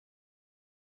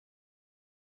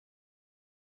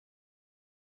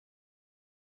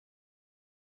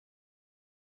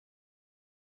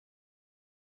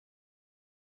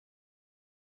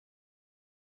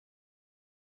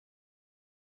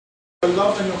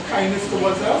love and your kindness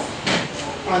towards us,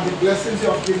 and the blessings you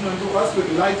have given unto us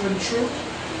with light and truth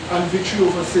and victory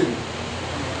over sin.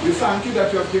 We thank you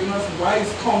that you have given us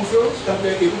wise counsel, that we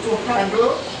are able to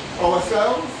handle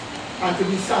ourselves and to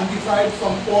be sanctified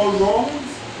from all wrongs,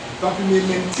 that we may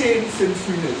maintain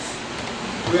sin-freeness.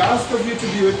 We ask of you to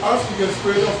be with us with your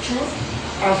spirit of truth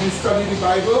as we study the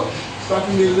Bible, that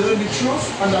we may learn the truth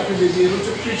and that we may be able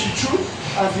to preach the truth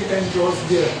as the end draws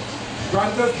near.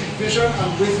 Grant us the vision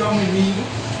and wisdom we need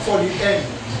for the end,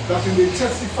 that we may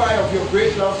testify of your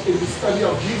great love in the study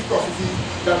of these prophecies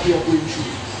that we are going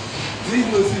through. These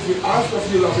mercies we ask of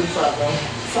you, loving Father.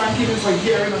 Thank you for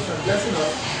hearing us and blessing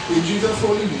us. In Jesus'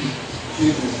 holy name,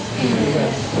 amen.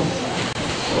 Amen.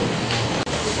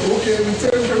 Okay, we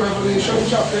turn to Revelation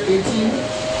chapter 18.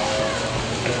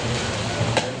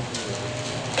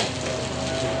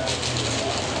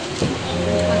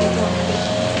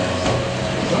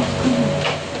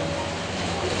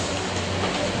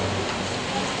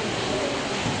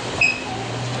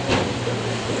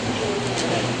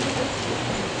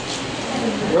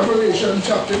 Revelation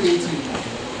chapter 18.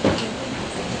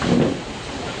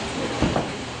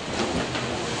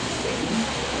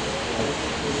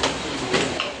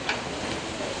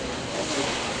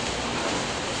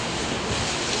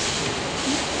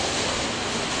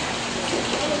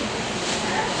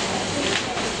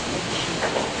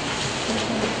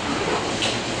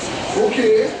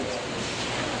 Okay,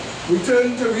 we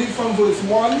turn to read from verse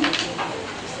 1 to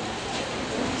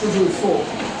verse 4.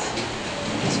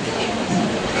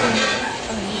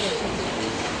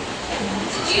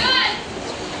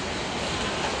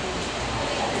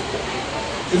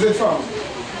 Is it found?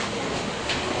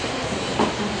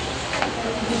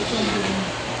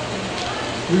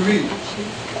 We read.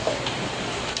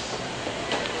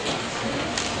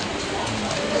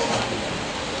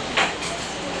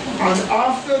 And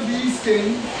after these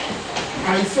things,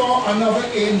 I saw another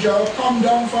angel come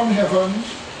down from heaven,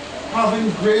 having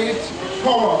great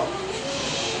power,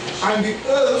 and the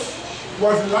earth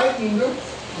was lightened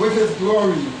with his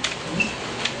glory.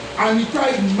 And he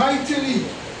cried mightily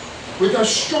with a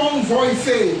strong voice,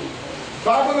 saying,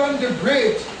 Babylon the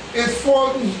Great is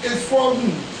fallen,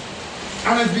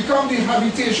 and has become the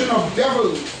habitation of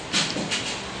devils,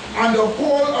 and the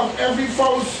hole of every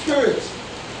foul spirit,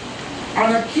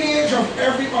 and a cage of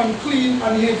every unclean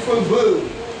and hateful bird.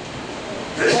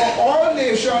 For all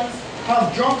nations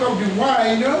have drunk of the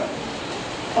wine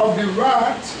of the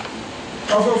wrath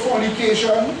of her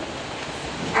fornication,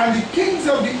 and the kings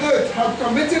of the earth have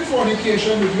committed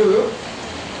fornication with her,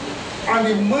 and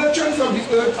the merchants of the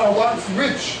earth are waxed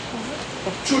rich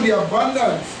through the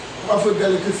abundance of her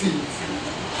delicacies.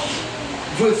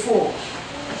 Verse 4.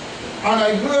 And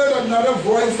I heard another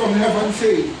voice from heaven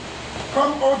say,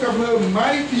 Come out of her,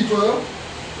 my people,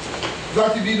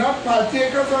 that ye be not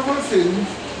partakers of her sins,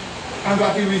 and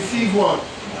that ye receive what?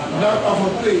 Not of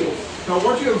her plagues. Now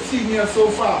what you have seen here so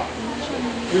far,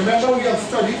 remember we have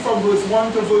studied from verse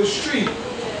 1 to verse 3,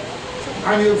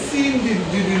 and you have seen the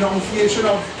denunciation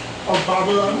of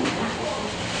Babylon,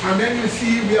 and then you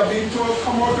see we are being told,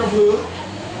 come out of her,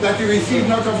 that you receive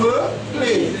not of her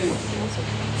plagues.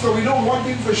 So we know one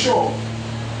thing for sure.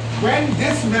 When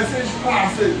this message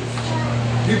passes,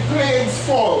 the plagues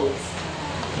falls.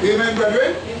 Amen,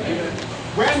 brethren? Amen.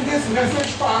 When this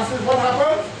message passes, what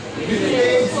happens? The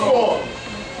plagues fall.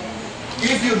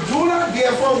 If you do not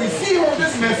therefore receive of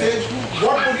this message,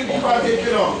 what would it be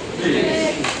partaken of?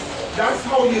 That's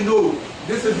how you know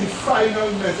this is the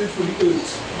final message for the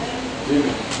earth.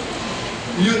 Amen.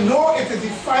 You know it is the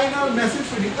final message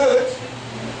for the earth,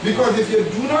 because if you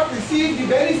do not receive the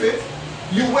benefit,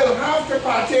 you will have to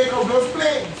partake of those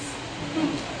plagues.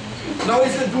 Now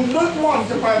if you do not want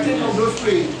to partake of those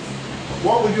plagues,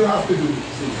 what would you have to do?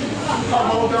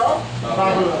 Come out of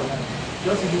Babylon.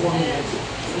 Just if you want to.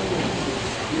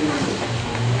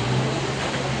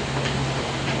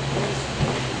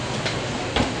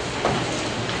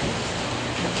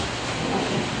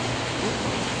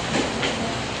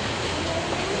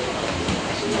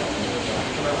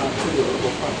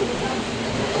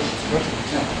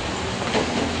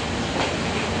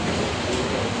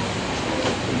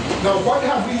 Now what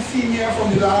have we seen here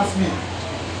from the last week?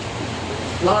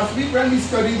 Last week when we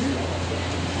studied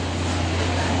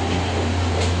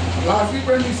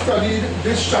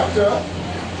this chapter,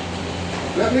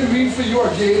 let me read for you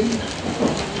again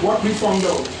what we found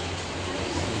out.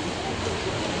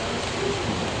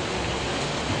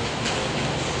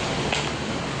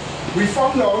 We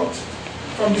found out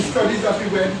from the studies that we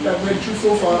went through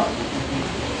so far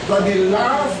that the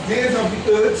last days of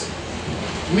the earth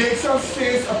makes us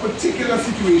face a particular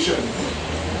situation.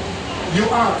 You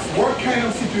ask, what kind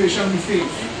of situation we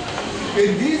face?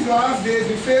 In these last days,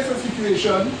 we face a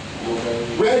situation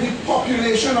where the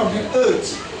population of the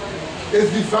earth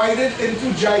is divided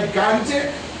into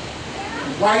gigantic,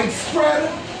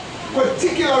 widespread,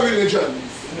 particular religions.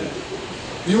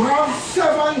 You have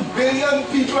 7 billion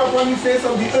people upon the face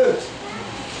of the earth.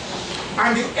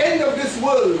 And the end of this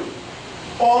world,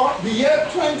 or the year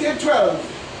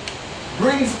 2012,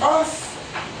 brings us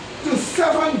to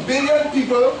 7 billion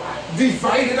people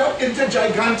divided up into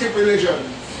gigantic religions.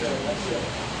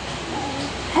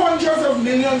 Hundreds of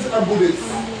millions are Buddhists.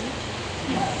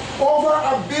 Over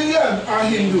 1 billion are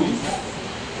Hindus.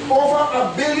 Over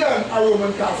 1 billion are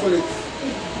Roman Catholics.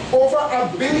 Over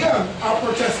 1 billion are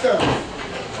Protestants.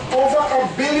 Over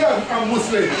 1 billion are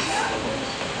Muslims.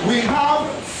 We have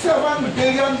 7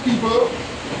 billion people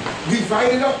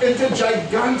divided up into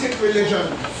gigantic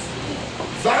religions.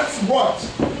 That's what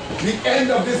the end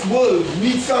of this world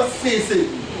meets us facing.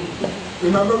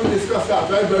 Remember we discussed that,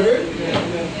 right, brethren?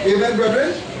 Amen,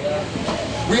 brethren?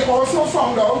 We also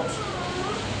found out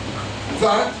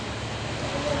that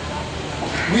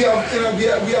we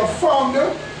have found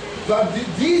that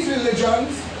these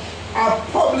religions are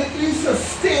publicly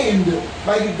sustained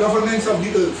by the governments of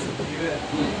the earth.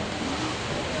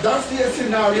 That's the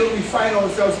scenario we find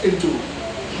ourselves into.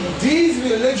 These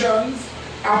religions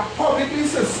are publicly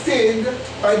sustained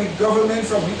by the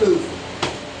governments of the earth.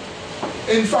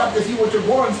 In fact, if you were to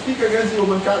go and speak against the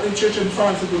Roman Catholic Church in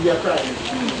France, it would be a crime.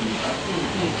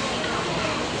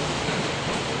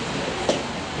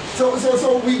 So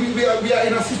we are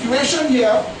in a situation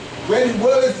here where the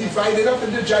world is divided up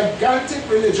into gigantic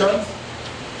religions,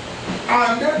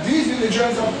 and these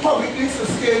religions are publicly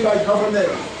sustained by government.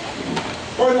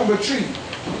 Point number 3,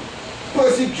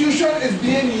 persecution is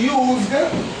being used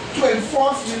to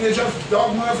enforce religious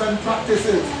dogmas and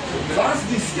practices. That's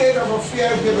the state of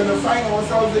affairs we're going to find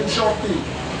ourselves in shortly.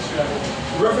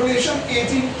 Revelation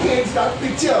 18 paints that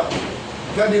picture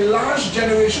that the last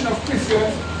generation of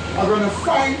Christians are going to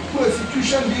find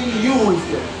persecution being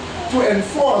used to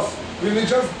enforce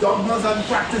religious dogmas and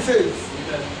practices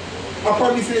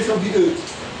upon the face of the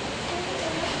earth.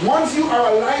 Once you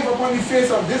are alive upon the face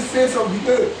of this face of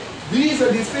the earth, these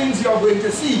are the things you are going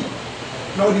to see.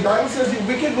 Now the Bible says the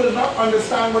wicked will not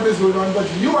understand what is going on, but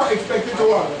you are expected to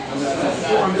what?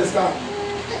 To understand.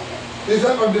 Is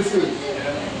that understood?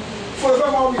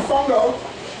 Furthermore, we found out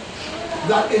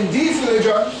that in these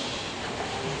religions,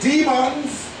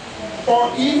 demons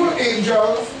or evil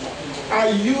angels are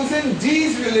using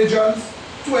these religions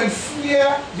to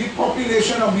ensnare the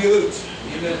population of the earth.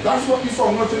 That's what we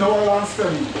found out in our last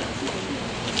study.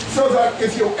 So that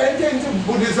if you enter into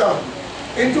Buddhism,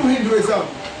 into Hinduism,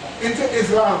 into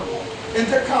Islam,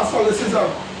 into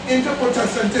Catholicism, into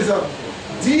Protestantism,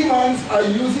 demons are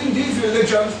using these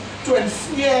religions to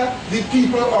ensnare the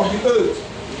people of the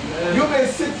earth. You may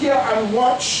sit here and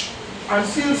watch and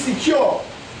feel secure,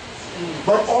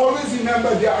 but always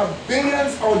remember there are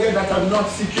billions out there that are not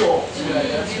secure.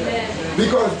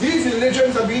 Because these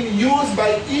religions are being used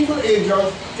by evil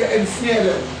angels to ensnare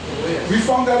them. We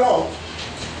found that out.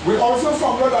 We also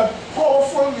found out that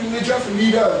powerful religious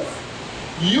leaders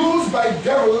used by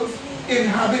devils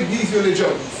inhabit these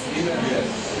religions.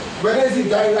 Whether it's the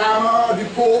Dalai Lama, the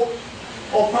Pope,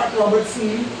 or Pat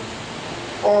Robertson,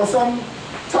 or some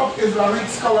top Islamic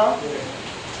scholar,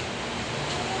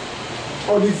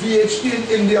 or the VHP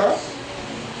in India,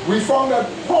 we found that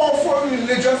powerful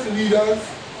religious leaders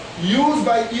used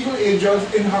by evil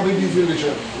angels inhabit these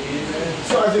religions.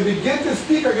 So as they begin to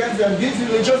speak against them, these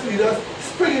religious leaders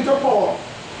spring into power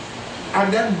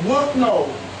and then work now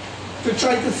to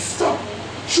try to stop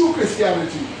true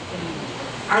Christianity.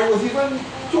 I was even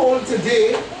told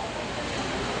today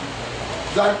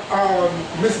that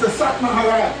Mr. Sat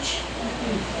Maharaj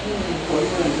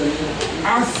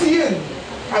are seeing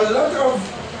a lot of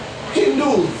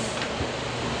Hindus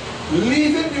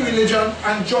leaving the religion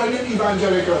and joining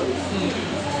evangelicals.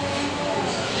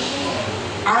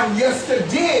 And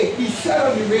yesterday he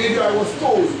said on the radio, I was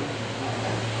told,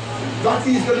 that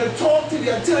he's going to talk to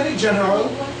the Attorney General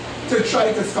to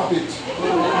try to stop it.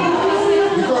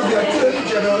 Because the Attorney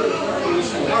General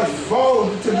has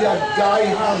vowed to be a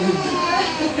die-hard Hindu.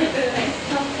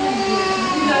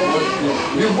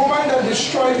 The woman that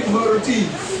destroyed the Murtis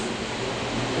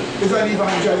is an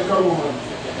evangelical woman.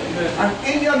 An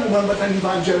Indian woman, but an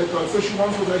evangelical, so she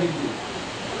wants to be a Hindu.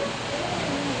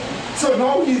 So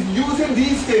now he's using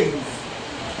these things,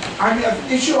 and he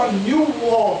has issued a new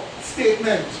war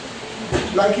statement,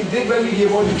 like he did when he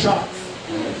gave out the tracts.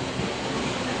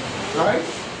 Right?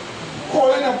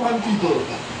 Calling upon people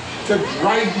to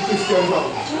drive the Christians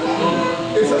out.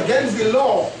 It's against the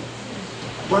law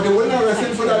But they wouldn't arrest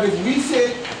him for that. If we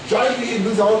say, drive the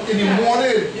angels out in the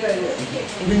morning,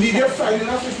 we need to find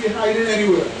us if we're hiding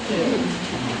anywhere.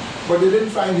 But they didn't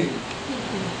find him.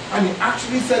 And he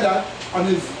actually said that on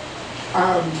his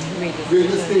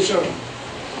radio station.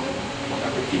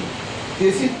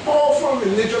 You see, powerful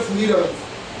religious leaders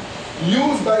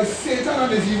used by Satan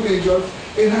and his evil angels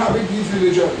inhabit these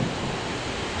religions.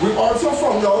 We also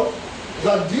found out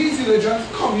that these religions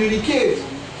communicate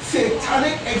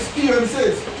satanic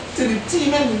experiences to the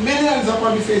teeming millions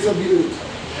upon the face of the earth.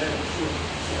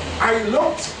 I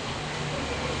looked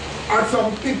at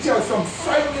some pictures, some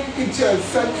frightening pictures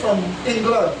sent from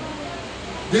England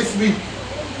this week.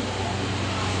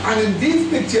 And in these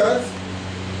pictures,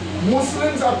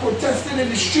 Muslims are protesting in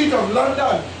the street of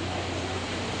London.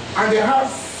 And they have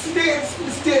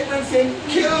statements saying,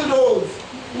 kill those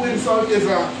who insult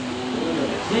Islam.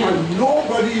 And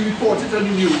nobody reported on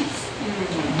the news.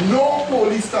 No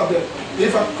police stopped them.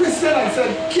 If a Christian had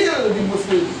said, kill the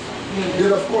Muslims,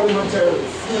 they'd have called him a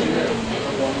terrorist.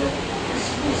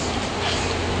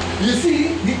 You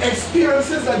see, the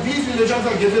experiences that these religions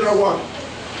are giving are what?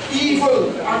 Evil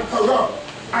and corrupt.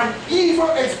 And evil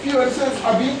experiences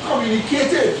are being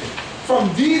communicated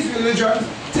from these religions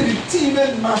to the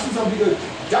teeming masses of the earth.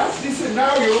 That's the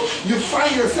scenario you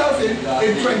find yourself in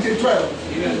 2012.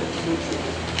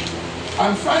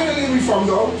 And finally we found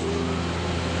out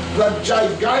that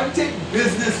gigantic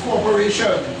business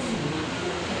corporations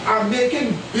are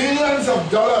making billions of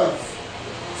dollars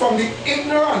from the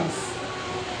ignorance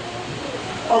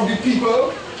of the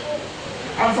people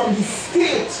and from the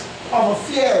state of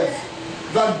affairs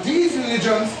that these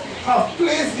religions have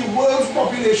placed the world's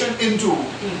population into.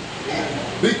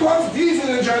 Because these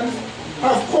religions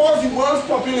have caused the world's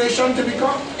population to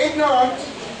become ignorant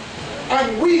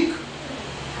and weak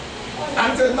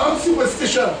and to love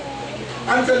superstition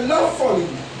and to love folly.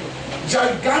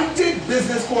 Gigantic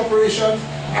business corporations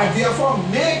are therefore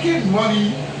making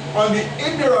money on the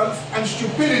ignorance and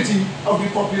stupidity of the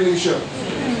population.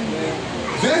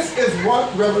 This is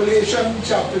what Revelation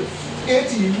chapter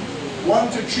 18,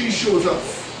 1-3 shows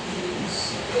us.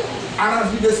 And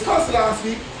as we discussed last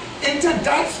week, into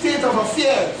that state of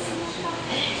affairs,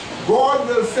 God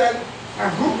will send a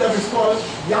group that is called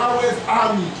Yahweh's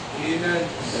Army. Amen.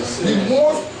 The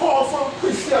most powerful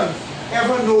Christians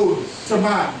ever known to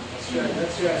man. That's right.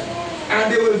 That's right.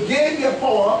 And they will gain their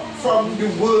power from the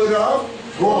word of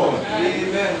God.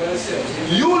 Amen. That's it.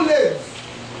 You live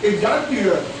in that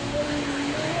period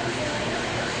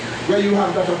where you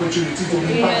have that opportunity to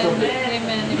be part of it.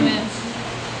 Amen. Amen.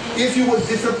 If you would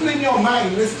discipline your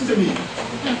mind, listen to me.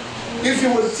 If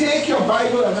you would take your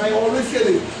Bible, and I always say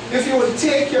this, if you would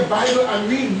take your Bible and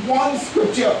read one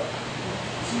scripture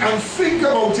and think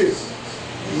about it,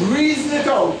 reason it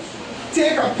out,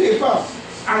 take a paper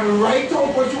and write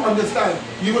out what you understand,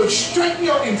 you will strengthen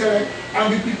your intellect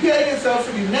and be preparing yourself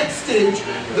for the next stage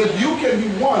that you can be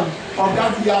one of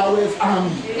that Yahweh's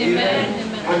army. Amen.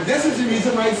 And this is the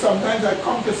reason why sometimes I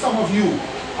come to some of you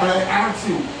and I ask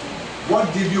you,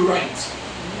 what did you write?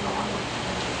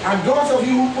 And those of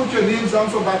you who put your names down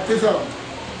for baptism,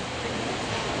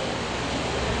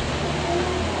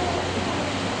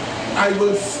 I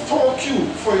will stalk you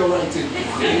for your writing.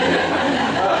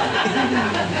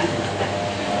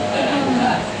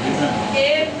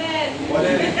 Amen.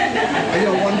 I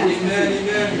hear one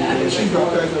person. She's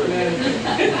baptized already.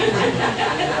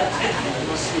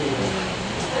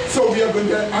 So we are going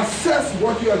to assess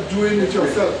what you are doing with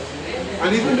yourself.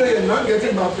 And even though you're not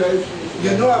getting baptized,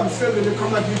 you know I'm still going to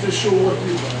come at you to show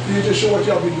what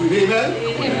you have been doing. Amen?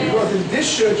 Amen. Because in this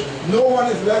church, no one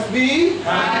is left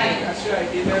behind. That's right.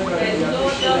 Amen.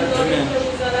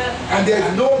 And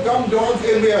there's no dumb dogs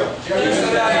in there.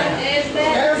 Amen.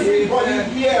 Everybody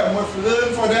here must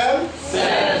learn for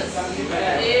themselves.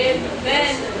 Amen.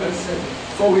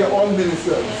 So we are all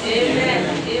ministers.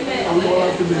 Amen. Amen. And we all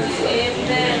have to minister.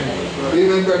 Amen.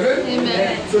 Amen, brethren?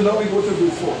 Amen. So now we go to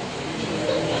verse 4.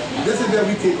 This is where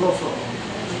we take off from.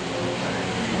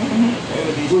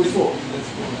 Verse 4.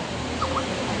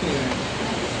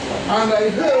 And I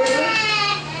heard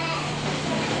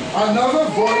another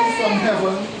voice from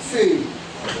heaven say,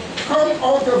 come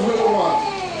out of her what?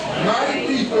 My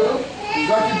people,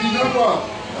 that you be not what?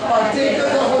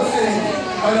 Partakers of her sin,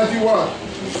 and that you what?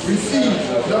 Receive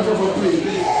not of her plague.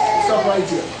 Stop right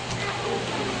here.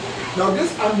 Now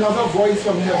this another voice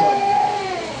from heaven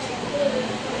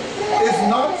is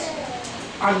not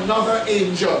another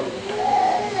angel.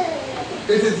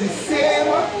 It is the same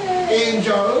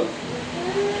angel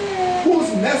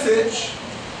whose message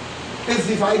is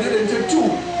divided into two.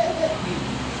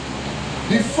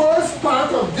 The first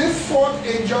part of this fourth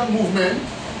angel movement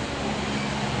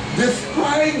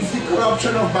describes the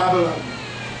corruption of Babylon.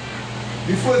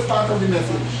 The first part of the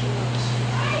message.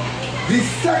 The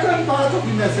second part of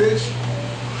the message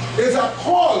is a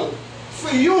call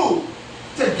for you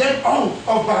to get out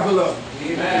of Babylon.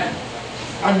 Amen.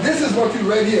 And this is what we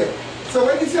read here. So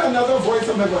when you see another voice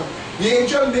from heaven, the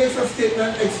angel makes a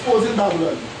statement exposing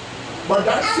Babylon. But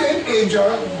that same angel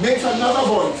makes another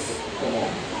voice.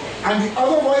 And the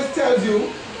other voice tells you,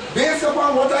 based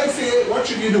upon what I say, what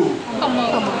should you do? Come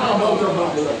out of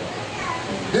Babylon.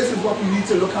 This is what we need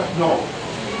to look at now.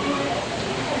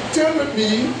 Turn with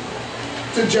me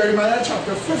to Jeremiah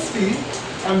chapter 50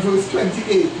 and verse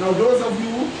 28. Now those of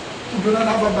you who do not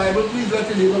have a Bible, please let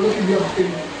the neighbor look in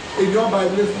your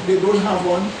Bible if they don't have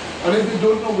one. And if they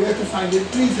don't know where to find it,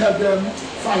 please help them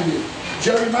find it.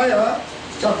 Jeremiah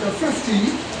chapter 50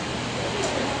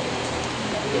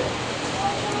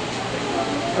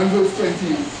 and verse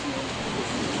 28.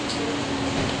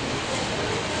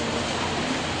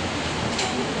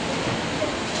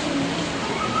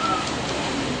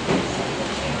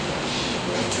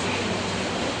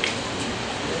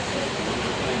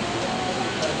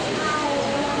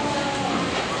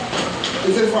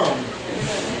 Is it found?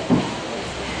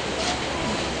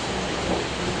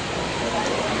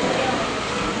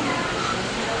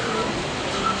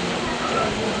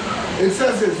 It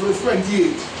says this, verse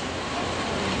 28.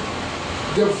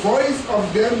 The voice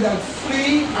of them that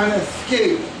flee and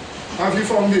escape. Have you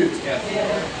found it?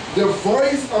 Yes. The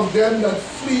voice of them that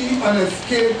flee and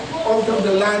escape out of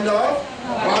the land of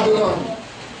Babylon.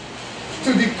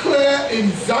 To declare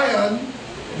in Zion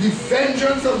the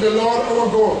vengeance of the Lord our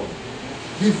God.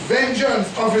 The vengeance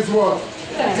of his what?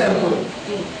 Temple.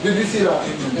 Did you see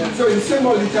that? So in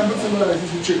symbol, the temple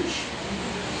symbolizes the church.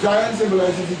 Zion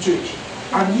symbolizes the church.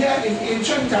 And here in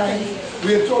ancient times,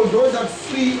 we are told those that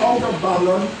flee out of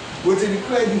Babylon were to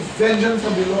declare the vengeance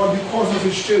of the Lord because of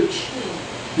his church,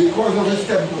 because of his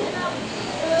temple.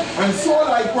 And so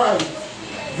likewise,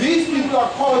 these people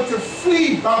are called to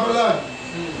flee Babylon,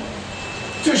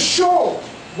 to show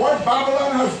what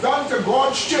Babylon has done to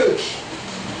God's church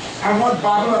and what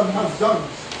Babylon has done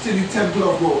to the temple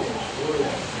of God.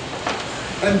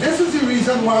 And this is the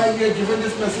reason why we are given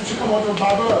this message to come out of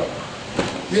Babylon.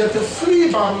 We are to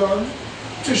flee Babylon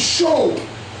to show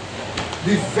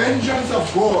the vengeance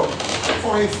of God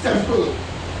for his temple.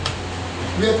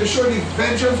 We are to show the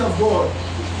vengeance of God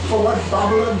for what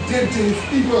Babylon did to his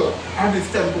people and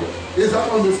his temple. Is that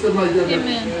understood, my dear?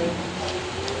 Amen.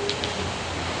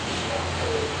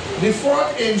 The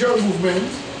fourth angel movement,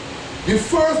 the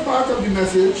first part of the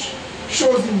message,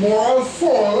 shows the moral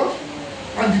fall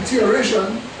and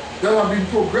deterioration that have been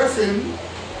progressing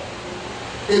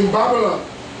in Babylon.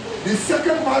 The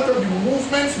second part of the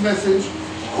movement's message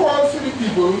calls for the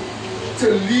people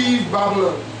to leave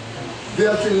Babylon. They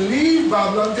are to leave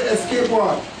Babylon to escape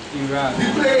what?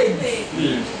 The plagues.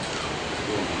 Yeah.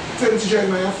 Turn to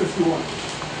Jeremiah 51.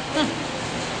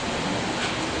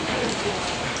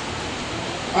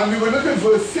 And we will look at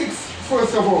verse 6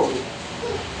 first of all.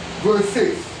 Verse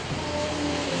 6.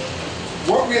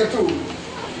 What we are told.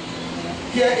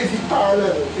 Here is the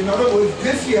parallel. In other words,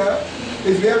 this here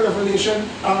is where Revelation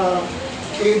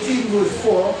 18 verse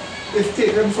 4 is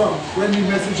taken from when the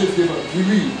message is given. We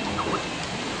read,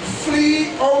 flee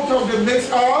out of the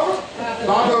midst of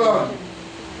Babylon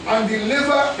and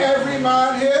deliver every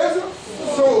man his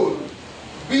soul.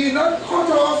 Be not cut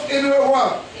off in her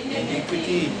what?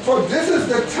 Iniquity. For this is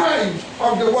the time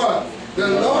of the what? The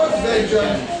Lord's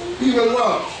vengeance. He will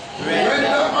what? Render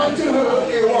unto her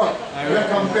a what?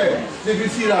 Recompense. Did you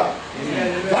see that?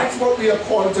 That's what we are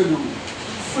called to do.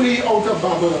 Flee out of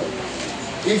Babylon.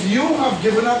 If you have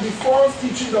given up the false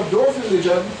teachings of those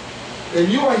religions, and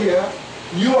you are here,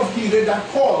 you have heeded that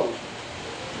call.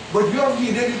 But you have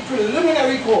heeded the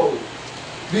preliminary call.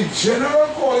 The general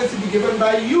call is to be given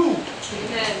by you.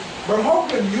 Amen. But how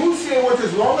can you say what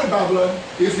is wrong with Babylon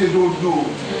if you don't know?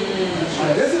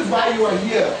 And this is why you are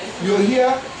here. You are here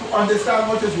to understand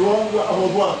what is wrong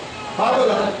about what?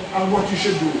 Babylon and what you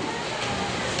should do.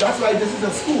 That's why this is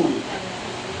a school.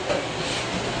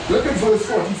 Look at verse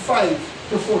 45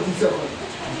 to 47.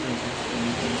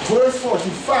 Verse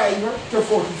 45 to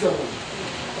 47.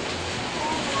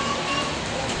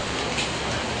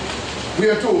 We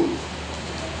are told,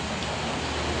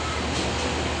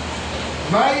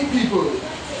 my people,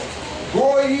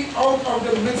 go ye out of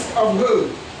the midst of her,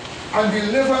 and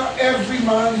deliver every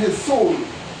man his soul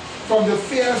from the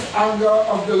fierce anger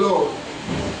of the Lord.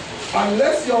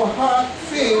 Unless your heart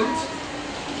faint,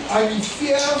 and ye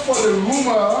fear for the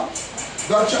rumor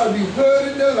that shall be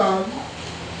heard in the land,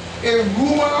 a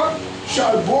rumor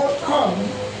shall both come,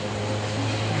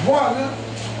 one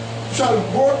shall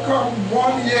both come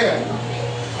 1 year,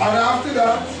 and after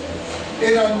that,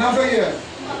 in another year,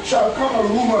 shall come a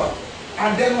rumor,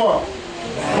 and then what?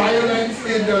 Violence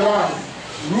in the land.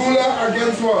 Ruler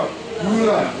against what?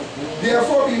 Ruler.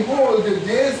 Therefore, behold, the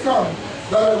days come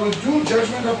that I will do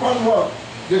judgment upon what?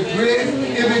 The great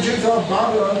images of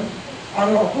Babylon,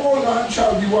 and the whole land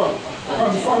shall be what?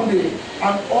 Confounded,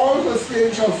 and all the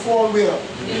slain shall fall where?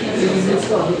 In the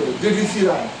midst of it. Did you see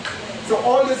that? So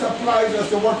all this applies as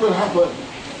to what will happen.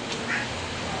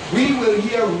 We will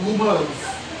hear rumors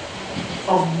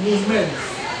of movements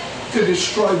to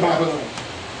destroy Babylon.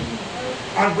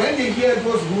 And when you hear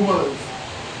those rumors,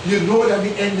 you know that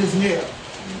the end is near.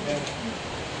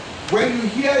 When you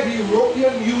hear the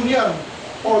European Union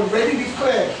already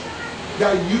declare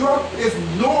that Europe is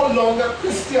no longer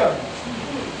Christian,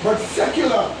 but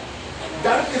secular,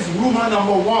 that is rumor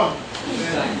number one.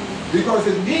 Because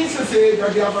it means to say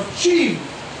that they have achieved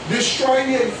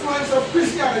destroying the influence of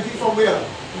Christianity from where?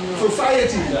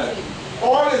 Society.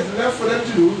 All is left for them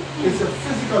to do is to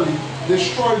physically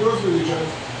destroy those religions,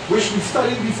 which we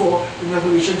studied before in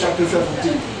Revelation chapter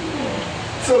 17.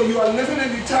 So you are living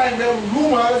in the time where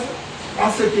rumors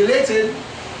are circulated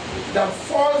that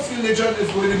false religion is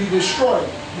going to be destroyed.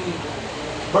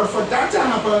 But for that to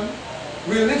happen,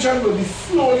 religion will be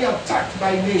slowly attacked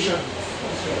by nations.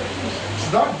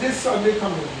 Not this Sunday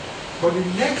coming, but the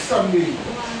next Sunday,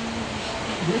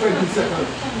 the 22nd.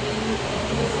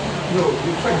 No,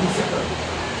 the 22nd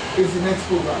is the next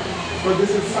program. But this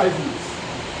is 5 weeks.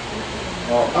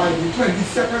 And the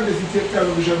 22nd is the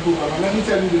television program. And let me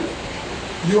tell you this.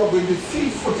 You are going to see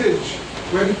footage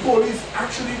where the police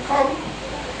actually come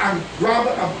and grab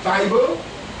a Bible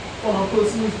from a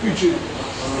person who's preaching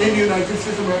in the United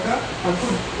States of America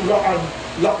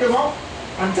and lock him up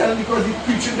and tell him because he's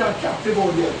preaching to a captive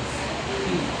audience.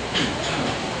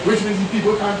 Which means the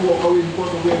people can't walk away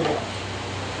because of where they are.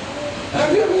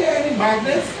 Have you ever heard any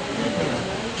madness?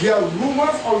 There are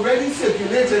rumors already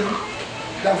circulating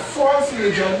that false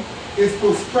religion is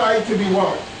prescribed to be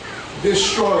what?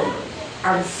 Destroyed.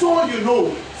 And so you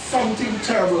know something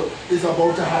terrible is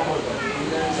about to happen.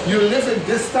 You live in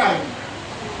this time.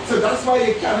 So that's why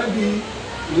you cannot be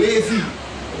lazy.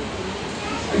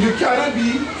 You cannot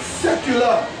be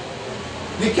secular.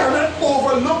 You cannot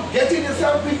overlook getting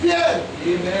yourself prepared.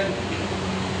 Amen.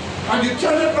 And you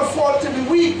cannot afford to be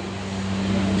weak.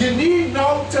 You need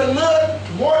now to learn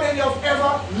more than you've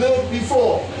ever learned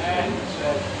before.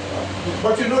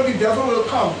 But you know the devil will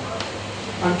come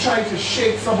and try to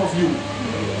shake some of you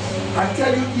and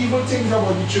tell you evil things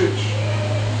about the church.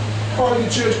 Call the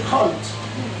church cult.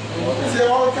 Say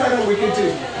all kind of wicked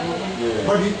things.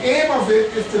 But the aim of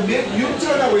it is to make you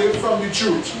turn away from the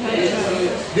truth.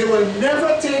 They will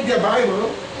never take their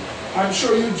Bible and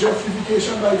show you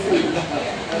justification by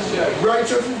faith,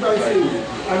 righteousness by faith,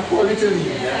 and call it a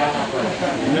leave.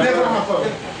 Never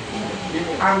happen.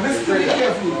 And listen to me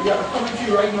carefully. Yeah, I'm coming to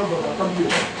you right now, brother. I'm coming to you.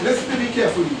 Listen to me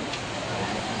carefully.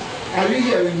 Are you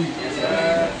hearing me?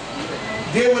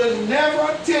 They will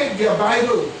never take their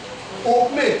Bible,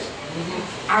 open it,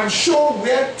 and show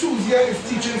where Thusia is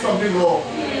teaching something wrong.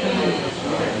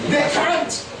 They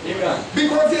can't.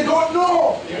 Because they don't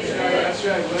know.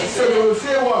 So they will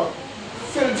say what?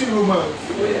 Filthy rumors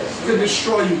to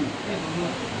destroy you.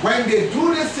 When they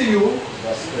do this to you,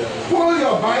 pull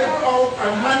your Bible out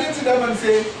and hand it to them and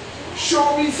say,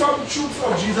 show me some truths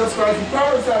of Jesus Christ, the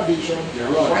power of salvation,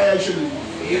 why I should believe.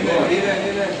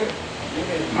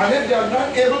 And if they are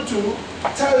not able to,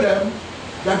 tell them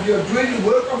that you are doing the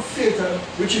work of Satan,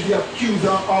 which is the accuser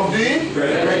of the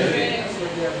brethren.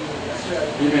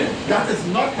 That is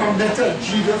not a method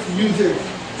Jesus uses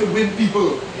to win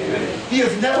people. He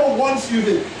has never once used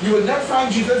it. You will not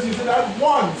find Jesus using that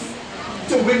once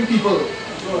to win people.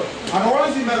 And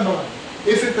always remember,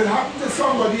 if it could happen to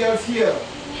somebody else here,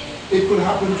 it could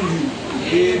happen to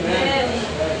you. Amen.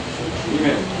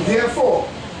 Therefore,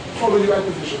 follow the right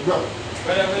position. Go.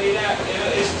 Brother Melina,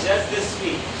 it's just this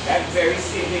week that very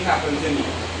same thing happened to me.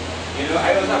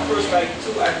 I was approached by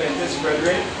 2 Adventist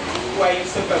brethren who I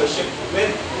used to fellowship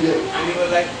with, and they were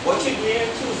like, what you doing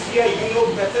Thusia? You know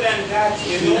better than that,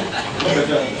 you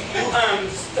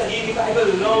study the Bible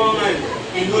long and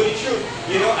you know the truth,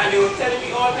 and they were telling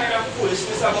me all kind of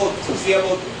foolishness about Thusia,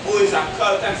 about it's a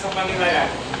cult and stuff like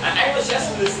that. And I was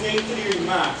just listening to the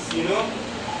remarks,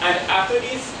 and after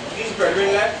these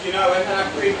brethren left, I went and I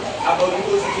prayed about the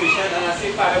whole situation, and I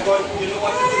said, Father God, you know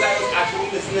what it is I was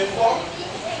actually listening for?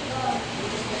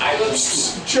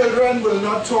 Children will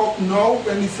not talk now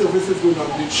when the service is going on.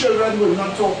 The children will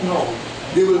not talk now.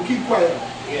 They will keep quiet.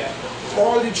 Yeah.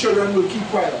 All the children will keep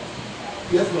quiet.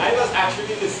 Yes, ma'am. I was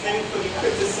actually listening for the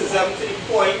criticism to the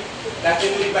point that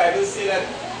in the Bible say that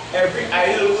every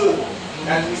idle word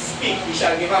that we speak, we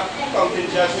shall give up account in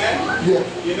judgment. Yeah.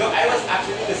 You know, I was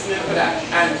actually listening for that,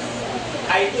 and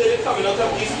I heard it coming out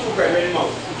of these two brethren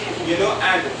mouth. You know,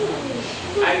 and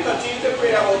I continued to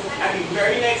pray about it, and the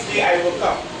very next day I woke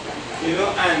up. You know,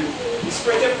 and the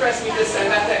Spirit impressed me to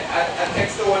send a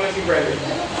text to one of the brethren.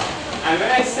 And when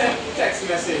I sent the text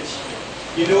message,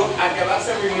 you know, I gave out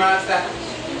some remarks that,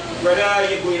 brother,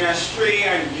 you're going astray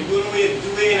and you don't know what you're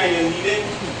doing and you're leading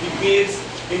the babes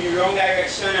in the wrong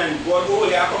direction and God will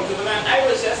hold you accountable. And I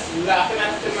was just laughing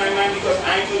at it in my mind because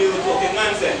I knew they were talking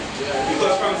nonsense.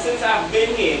 Because from since I've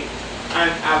been here and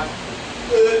I've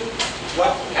heard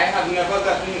what I have never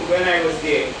gotten when I was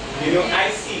there, you know, I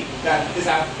see that there's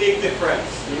a big difference.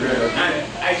 And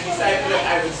I decided that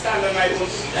I would stand on my own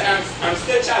feet, and I'm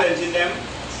still challenging them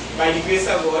by the grace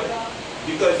of God.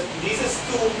 Because these is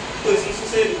two persons who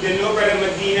said they know Brother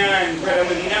Medina and Brother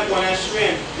Medina going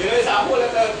astray. You know, it's a whole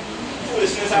lot of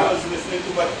foolishness I was listening to,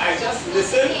 but I just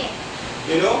listened,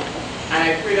 you know, and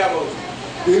I prayed about it.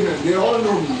 Amen. They all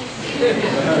know me.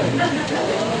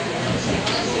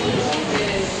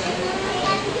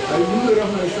 I knew it of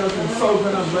myself in South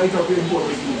when I'm right up in Port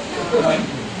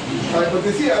but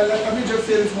you see, let me just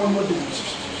say this one more thing.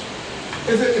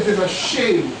 It is a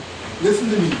shame. Listen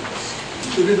to me.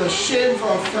 It is a shame for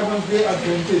a Seventh-day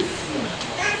Adventist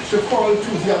to call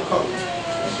Thusia cult.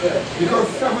 Because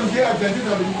Seventh-day Adventists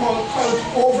have been called cult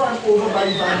over and over by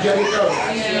evangelicals.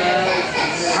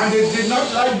 And they did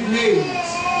not like the name.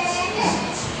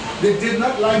 They did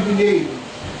not like the name.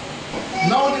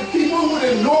 Now the people who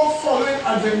they know following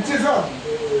Adventism,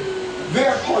 they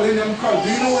are calling them cult. Do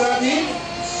you know what I mean?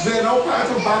 They are now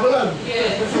part of Babylon.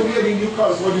 So we are the new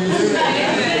cult. What do you say?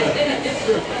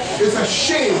 It's a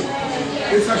shame.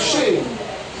 It's a shame.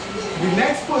 The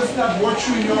next person that watch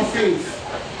you in your face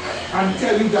and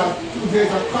tell you that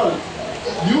there's a cult,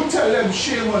 you tell them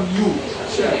shame on you.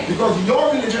 Because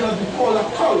your religion has been called a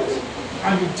cult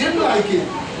and you didn't like it.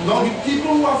 Now the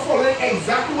people who are following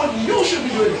exactly what you should be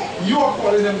doing, you are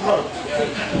calling them cult.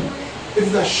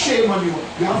 It's a shame on you.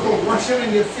 You have to watch them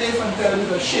in their face and tell them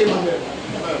it's a shame on them.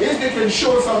 If they can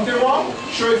show something wrong,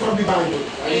 show it from the Bible.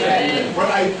 But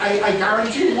I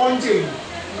guarantee one thing.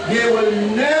 They will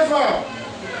never,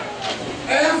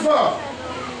 ever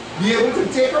be able to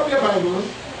take up their Bible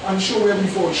and show where we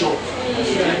fall short.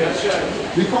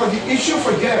 Because the issue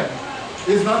for them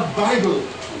is not Bible.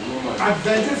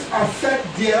 Adventists are set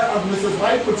there, as Mrs.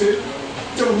 White put it,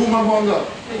 to rumormonger.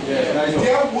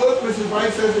 Their work, Mrs.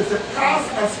 White says, is to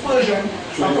cast aspersion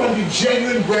upon the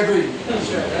genuine brethren.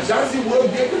 That's the work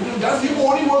they can do. That's the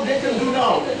only work they can do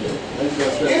now.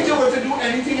 If they were to do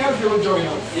anything else, they will join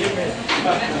us.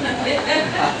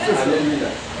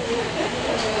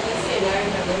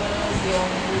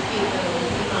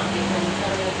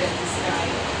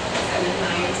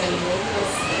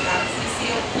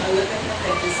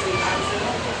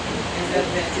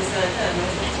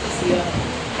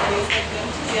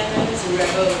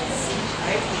 Rebels,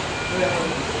 right?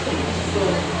 Rebels. So,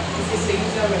 this is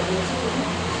a rebel too.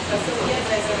 So, yes,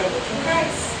 as a rebel to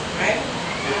Christ, right?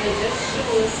 And it just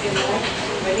shows, you know,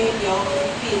 when you're young,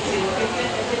 you feel, if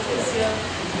it is your,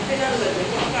 if you're not rebel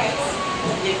to Christ,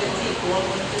 you can take one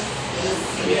of this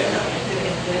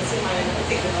influence in mind and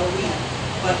take it away.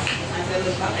 But as I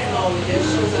look back now, it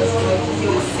just shows us what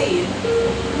he was saying.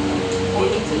 They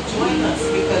need to join us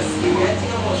because the weird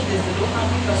thing about this, they don't have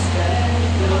the gospel,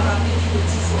 they don't have the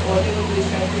truth, so all they will do is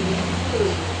try to lead people to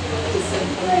listen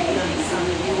for reading and understand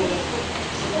the word.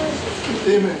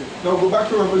 Amen. Now go back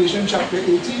to Revelation chapter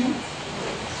 18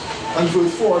 and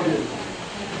verse 4 again.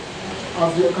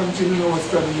 As we are continuing our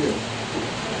study here.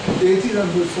 18 and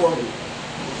verse 4 again.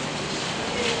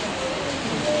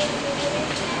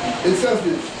 It says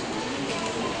this.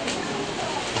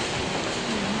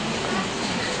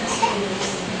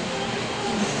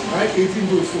 Right, 18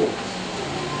 verse 4.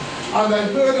 And I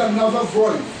heard another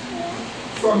voice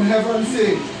from heaven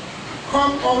saying,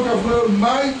 come out of her,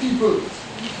 my people.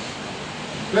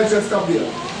 Let's just stop there.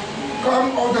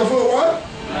 Come out of her what?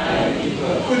 My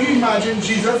people. Could you imagine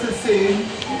Jesus is saying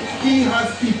he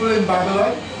has people in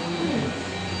Babylon?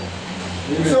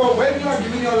 Amen. So when you are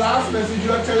giving your last message,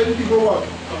 you are telling people what?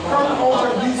 Come out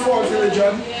of these false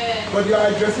religion, but you are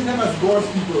addressing them as God's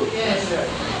people.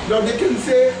 Now they can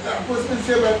say, a person can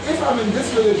say, well, if I'm in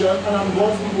this religion and I'm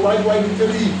God's people, why do I need to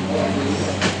leave?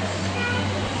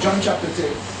 John chapter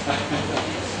 10.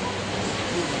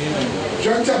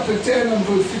 John chapter 10 and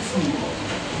verse 16.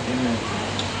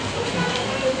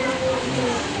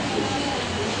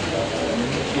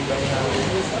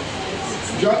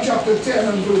 John chapter 10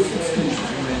 and verse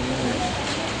 16.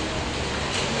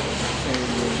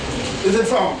 Is it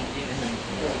found?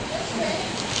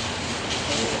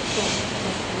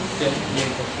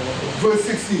 Verse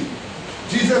 16.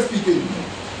 Jesus speaking.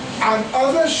 And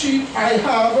other sheep I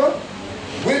have,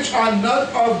 which are not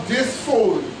of this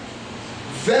fold.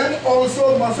 Them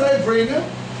also must I bring,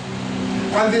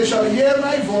 and they shall hear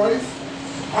my voice,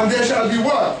 and there shall be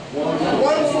what?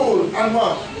 One fold and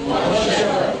what? One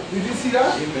shepherd. Did you see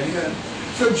that? Amen.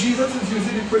 So Jesus is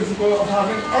using the principle of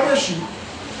having other sheep,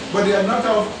 but they are not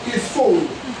of his fold.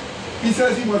 He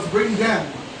says he must bring them,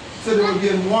 so they will be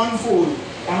in one fold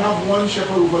and have one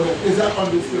shepherd over them. Is that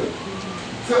understood?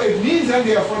 So it means then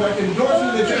therefore that in those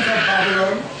religions of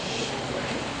Babylon,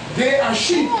 they are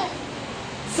sheep.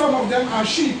 Some of them are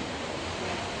sheep.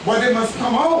 But they must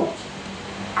come out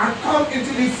and come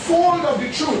into the fold of the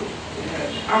truth.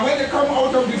 And when they come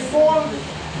out of the fold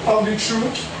of the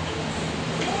truth,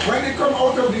 when they come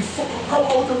out of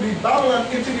the Babylon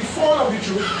into the fold of the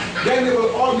truth, then they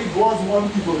will all be God's one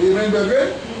people. Amen,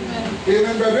 brethren? Amen.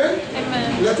 Amen, brethren?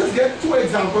 Amen. Let us get two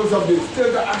examples of this.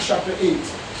 Turn to Acts chapter 8.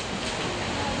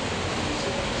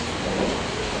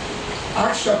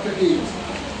 Acts chapter 8.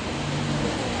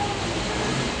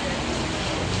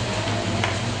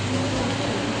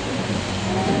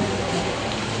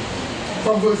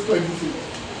 From verse 26.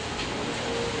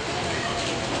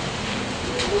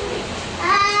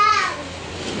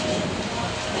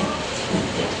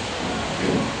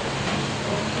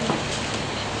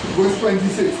 Verse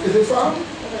 26. Is it found?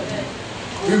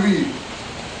 We read.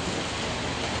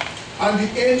 And the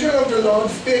angel of the Lord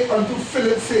spake unto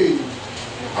Philip, saying,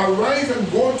 Arise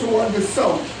and go toward the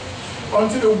south,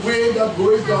 unto the way that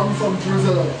goeth down from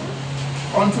Jerusalem,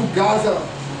 unto Gaza,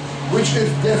 which is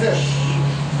desert.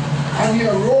 And he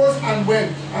arose and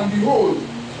went, and behold,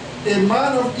 a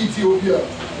man of Ethiopia,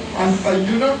 and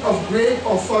a eunuch of great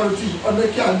authority under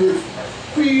Candace,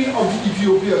 queen of the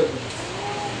Ethiopians,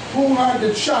 who had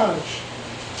the charge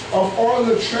of all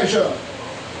the treasure,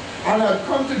 and had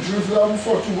come to Jerusalem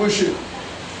for to worship,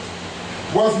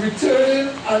 was returning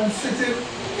and sitting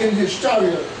in his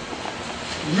chariot.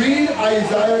 Read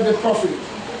Isaiah the prophet.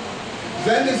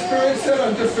 Then the Spirit said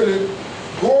unto Philip,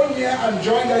 Go near and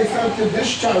join thyself to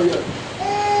this chariot.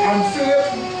 And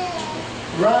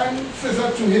Philip ran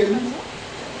thither to him,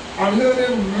 and heard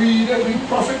him read the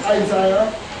prophet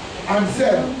Isaiah, and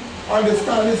said,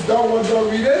 Understandest thou what thou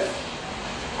readest?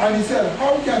 And he said,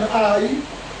 How can I,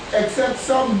 except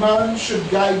some man should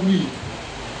guide me?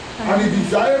 And he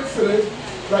desired Philip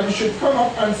that he should come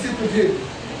up and sit with him.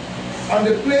 And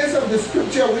the place of the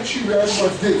scripture which he read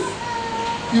was this: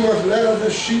 He was led as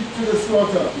a sheep to the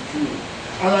slaughter,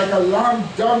 and like a lamb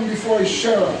dumb before his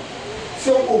shearer,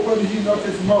 so opened he not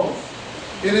his mouth.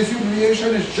 In his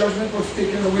humiliation his judgment was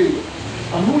taken away.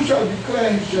 And who shall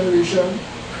declare his generation?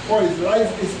 For his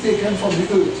life is taken from the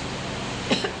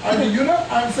earth. And the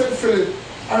eunuch answered Philip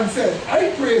and said,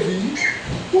 I pray thee,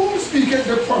 whom speaketh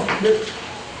the prophet?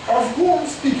 Of whom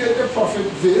speaketh the prophet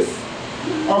this?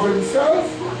 Of himself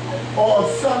or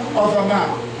of some other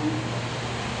man?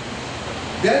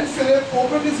 Then Philip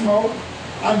opened his mouth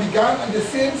and began at the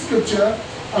same scripture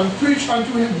and preached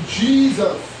unto him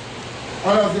Jesus.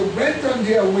 And as they went on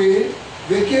their way,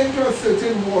 they came to a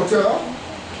certain water,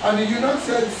 and the eunuch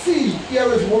said, See,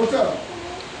 here is water.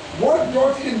 What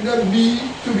doth hinder me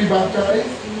to be baptized?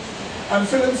 And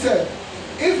Philip said,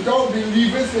 If thou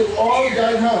believest with all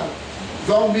thine heart,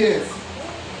 thou mayest.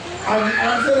 And he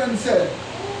answered and said,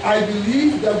 I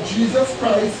believe that Jesus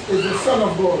Christ is the Son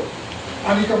of God.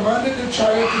 And he commanded the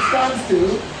chariot to stand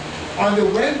still, and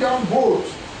they went down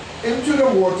both into the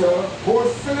water,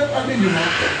 both Philip and the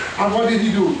eunuch. And what did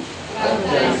he do?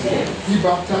 Baptized him. He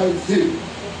baptized him.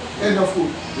 End of food.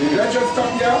 Let's just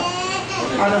stop here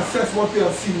and assess what we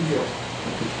have seen here.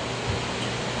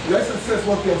 Let's assess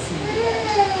what we have seen here.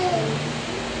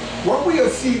 What we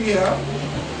have seen here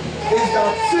is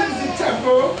that since the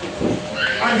temple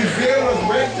and the veil was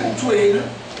rent in twain,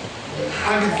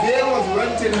 and the veil was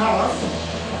rent in half,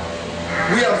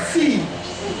 we have seen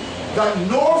that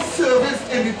no service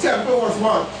in the temple was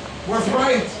what? Was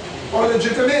right or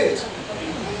legitimate.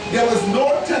 There was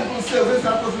no temple service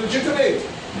that was legitimate.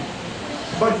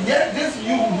 But yet this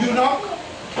eunuch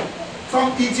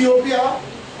from Ethiopia,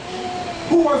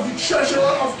 who was the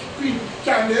treasurer of Queen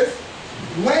Candace,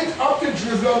 went up to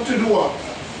Jerusalem to do what?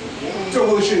 To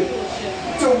worship.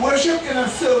 To worship in a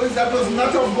service that was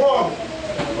not of God.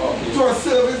 To a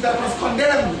service that was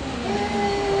condemned.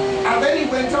 And then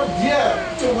he went up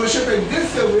there to worship in this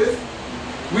service.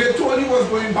 We are told he was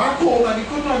going back home and he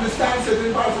couldn't understand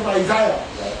certain parts of Isaiah.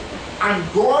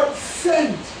 And God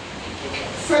sent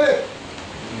Philip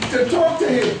to talk to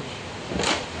him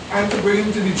and to bring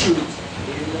him to the truth.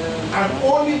 And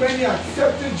only when he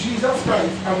accepted Jesus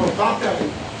Christ and was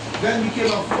baptized, then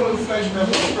became a full-fledged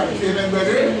member of Christ. Amen,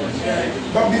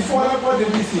 brethren? But before that, what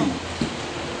did we see?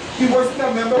 He wasn't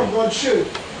a member of God's church,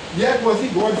 yet was he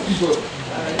God's people.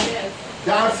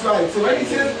 That's right. So when he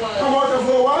says, come out of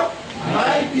the what?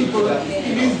 My people,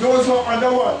 he means those who are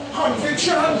under what?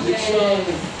 Conviction. Amen.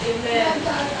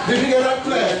 Did you get that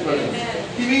clear? Amen.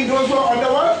 He means those who are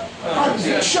under what?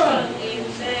 Conviction.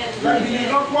 Amen. Like he did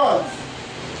not what?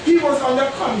 He was under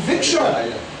conviction.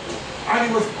 And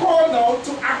he was called out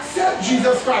to accept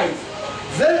Jesus Christ.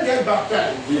 Then get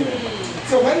baptized.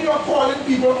 So when you are calling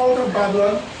people out of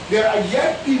Babylon, there are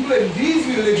yet people in these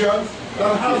religions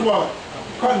that have what?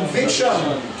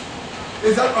 Conviction.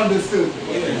 Is that understood?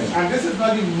 Yes. And this is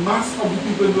not the mass of the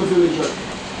people in those religions.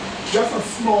 Just a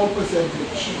small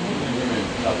percentage.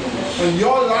 And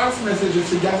your last message is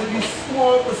to gather this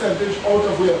small percentage out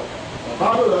of where?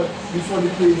 Babylon before the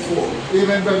plagues fall.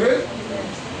 Amen, brethren?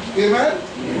 Amen?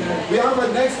 We have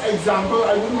a next example.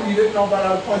 I wouldn't read it now, but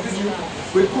I'll point it to you.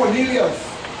 With Cornelius.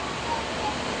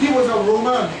 He was a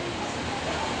Roman.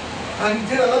 And he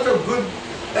did a lot of good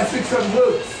ethics and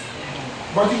works.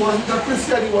 But he wasn't a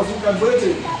Christian, he wasn't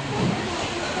converted.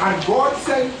 And God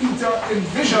sent Peter in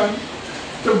vision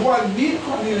to go and meet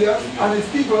Cornelius and his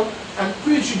people and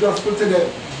preach the gospel to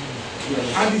them.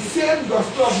 And the same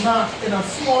gospel of Mark in a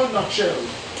small nutshell.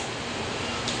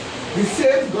 The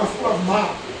same gospel of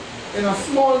Mark in a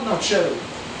small nutshell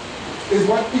is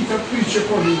what Peter preached to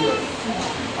Cornelius.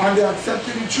 And they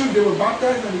accepted the truth, they were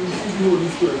baptized and they received the Holy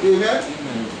Spirit. Amen?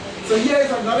 So here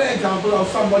is another example of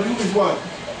somebody who is what?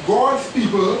 God's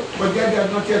people, but yet they are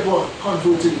not yet what?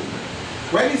 Converted.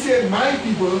 When he says my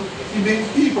people, he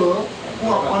means people who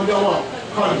are under what?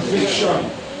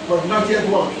 Conviction, but not yet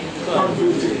what?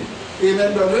 Converted.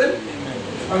 Amen, brethren?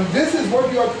 And this is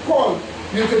what you are called.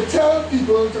 You can tell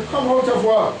people to come out of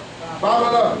what?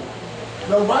 Babylon.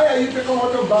 Now why are you to come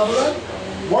out of Babylon?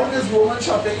 What does Romans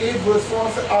chapter 8 verse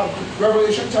 4 say?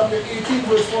 Revelation chapter 18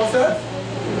 verse 4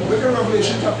 says? Look at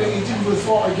Revelation chapter 18 verse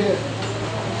 4 again.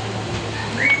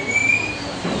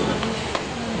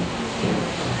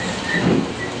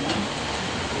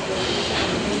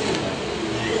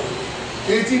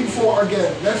 18:4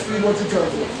 again. Let's read what it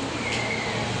tells us.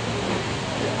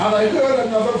 And I heard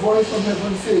another voice from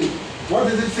heaven say, what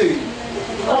does it say?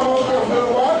 Come out of the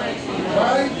what?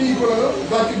 My people,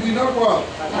 that you be not what?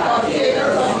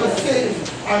 Partakers of the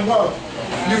sins and what?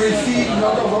 You receive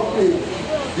not of a plague.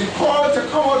 The call to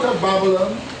come out of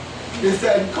Babylon is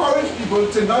to encourage people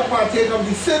to not partake of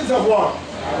the sins of what?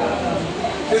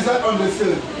 Is that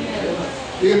understood?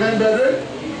 Amen, brethren?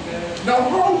 Now,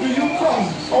 how do you come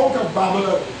out of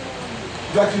Babylon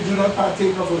that you do not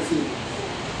partake of a sin?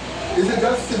 Is it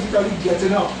just physically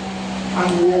getting up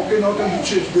and walking out of the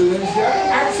church buildings there?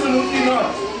 Absolutely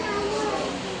not.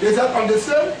 Is that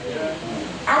understood?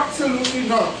 Absolutely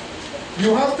not.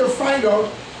 You have to find out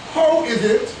how is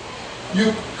it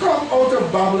you come out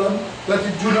of Babylon that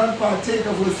you do not partake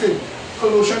of a sin.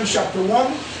 Colossians chapter 1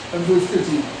 and verse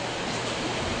 13.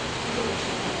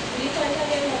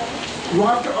 You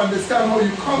have to understand how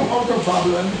you come out of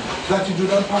Babylon that you do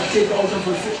not partake out of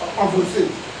a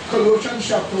sin. Colossians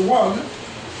chapter 1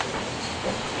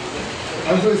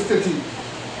 and verse 13.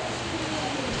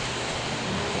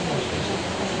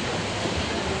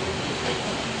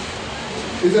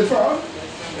 Is it found?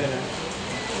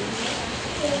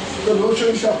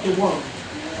 Colossians chapter 1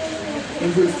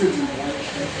 and verse 13.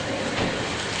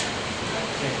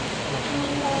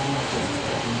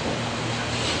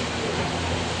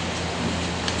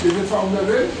 Is it found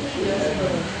there?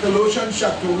 Yes. Colossians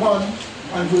chapter 1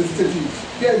 and verse 13.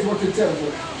 Here is what it tells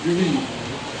us. We read.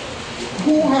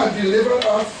 Who had delivered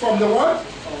us from the what?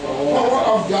 Power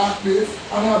of darkness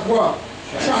and had what?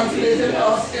 Translated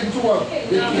us into what?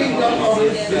 The kingdom of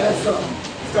his dear Son.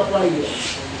 Stop right here.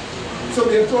 So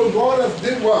we are told God has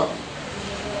did what?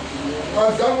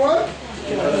 Has done what?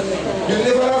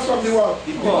 Delivered us from the what?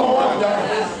 The power of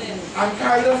darkness and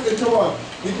carried us into what?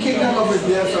 The kingdom of his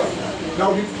dear Son.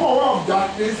 Now the power of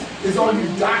darkness is all the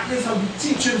darkness of the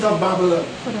teachings of Babylon.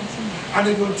 And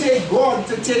it will take God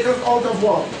to take us out of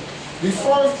what? The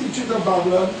false teachings of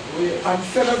Babylon and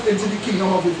send us into the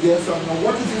kingdom of his dear Son. Now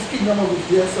what is his kingdom of his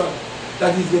dear Son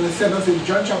that he's going to send us in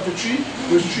John chapter 3,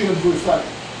 verse 3 and verse 5.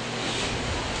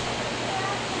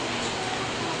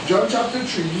 John chapter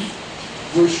 3,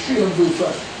 verse 3 and verse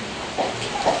 5.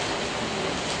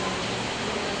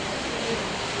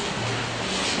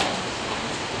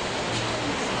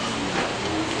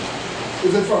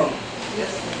 Is it found?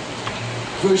 Yes.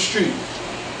 Verse 3.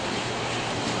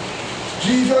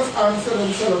 Jesus answered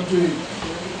and said unto him,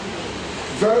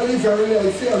 Verily, verily,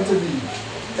 I say unto thee,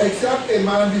 Except a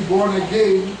man be born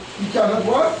again, he cannot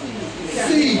what?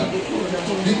 See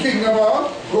the kingdom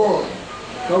of God.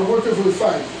 Now go to verse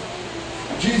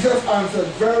 5. Jesus answered,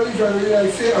 Verily, verily, I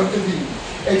say unto thee,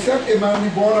 except a man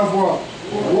be born of what?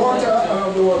 Water and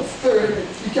of the what? Spirit,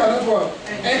 he cannot what?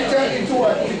 Enter into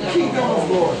what? The kingdom of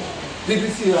God. Did you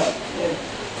see that?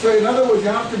 So in other words, you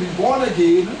have to be born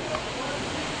again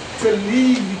to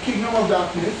leave the kingdom of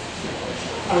darkness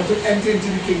and to enter into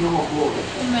the kingdom of God.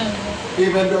 Amen.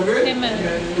 Amen, brother?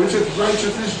 Amen. Which is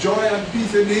righteousness, joy, and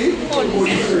peace in the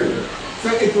Holy Spirit. So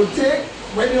it will take,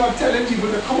 when you are telling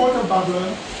people to come out of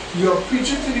Babylon, you are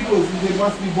preaching to the person, they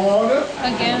must be born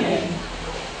again.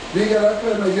 Do you get that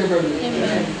clear, my dear brother?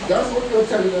 Amen. That's what you're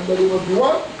telling them, that they must be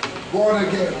what? Born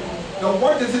again. Now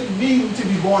what does it mean to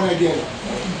be born again?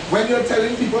 When you're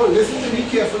telling people, listen to me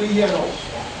carefully here now.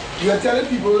 You're telling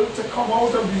people to come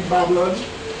out of the Babylon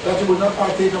that you will not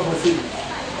partake of a sin.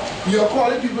 You're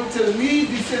calling people to leave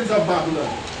the sins of Babylon.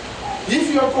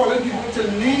 If you're calling people to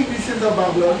leave the sins of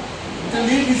Babylon,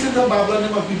 they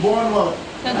must be born what?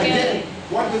 Again.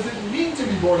 What does it mean to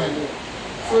be born again?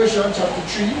 1 John chapter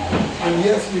 3, and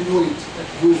yes, we know it,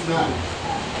 verse 9.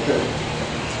 Okay.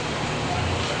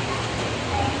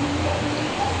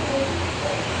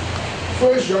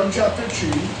 1 John chapter 3,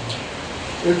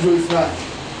 in verse 9.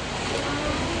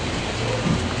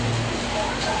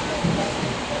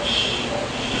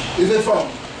 Is it found?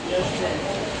 Yes, sir.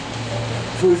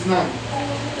 Verse 9.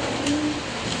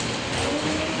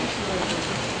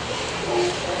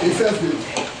 It says this.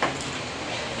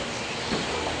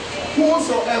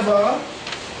 Whosoever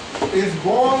is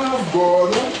born of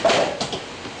God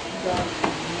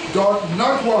doth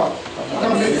not what?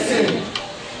 Commit sin.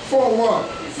 For what?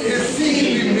 His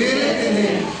seed remaineth in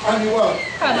him. And he what?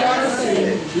 Cannot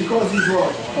sin. Because he's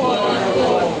what?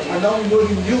 And now we know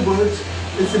the new birth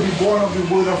is to be born of the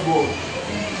word of God.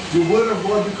 The word of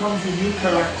God becomes a new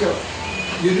character.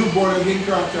 Your new born again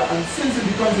character. And since it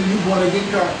becomes a new born again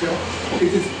character,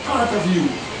 it is part of you.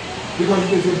 Because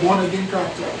it is a born again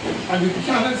character. And you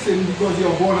cannot sin because you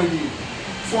are born again.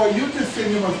 For you to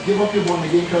sin, you must give up your born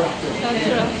again character. That's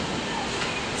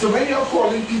right. So when you're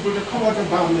calling people to come out of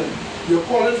Babylon, you're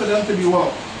calling for them to be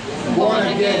what? Born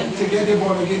again, to get a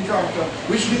born again character.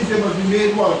 Which means they must be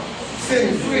made what?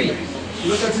 Sin free.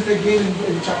 Look at it again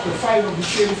in chapter 5 of the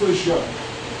same 1 John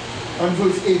and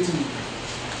verse 18.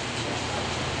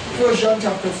 1 John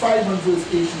chapter 5 and verse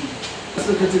 18. Let's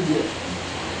look at it here.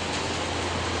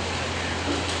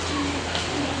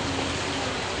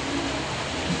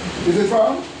 Is it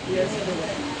found? Yes,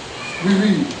 sir. We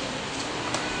read.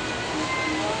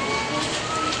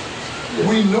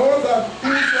 We know that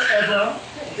whosoever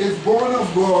is born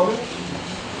of God,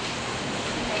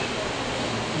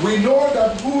 we know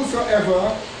that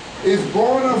whosoever is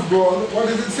born of God, what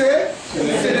does it say?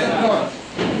 Sinneth not.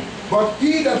 But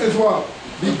he that is what?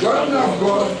 Begotten of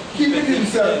God, keepeth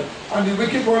himself, and the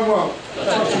wicked one what?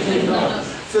 Toucheth him not.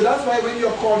 So that's why when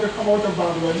you're called to come out of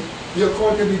Babylon, you're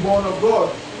called to be born of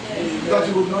God, that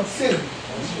you would not sin.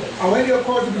 And when you're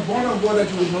called to be born of God,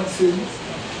 that you would not sin,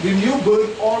 the new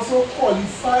birth also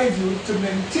qualifies you to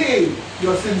maintain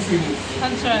your sin-freeness.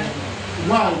 That's right.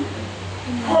 Why?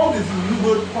 How does the new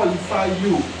birth qualify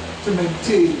you to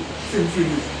maintain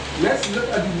sin-freeness? Let's look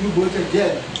at the new birth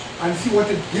again and see what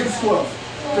it gives to us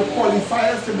to qualify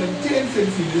us to maintain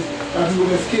sin-freeness, that we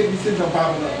will escape the sins of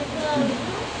Babylon.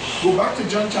 Go back to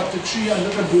John chapter 3 and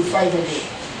look at verse 5 again.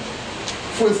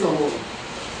 First of all,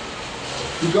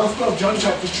 the Gospel of John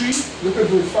chapter 3, look at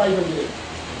verse 5 again.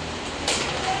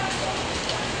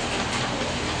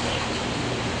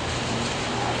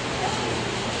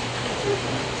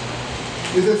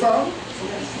 Is it found?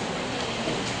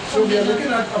 So we are looking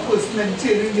at a person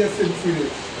maintaining their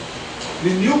sin-freeness.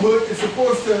 The new birth is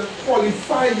supposed to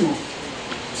qualify you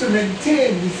to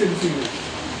maintain the sin-freeness.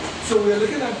 So we are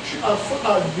looking at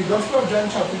the Gospel of John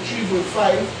chapter 3 verse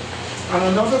 5 and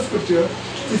another scripture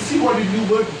to see what the new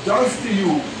birth does to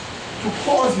you to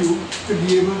cause you to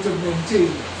be able to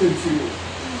maintain sin-freeness.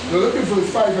 Now look at verse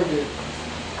 5 again.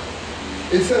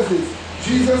 It says this,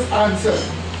 Jesus answered,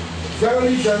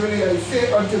 Verily, verily, I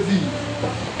say unto thee,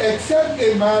 except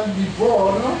a man be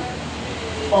born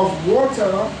of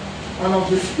water and of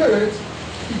the Spirit,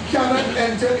 he cannot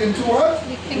enter into what?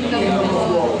 The kingdom of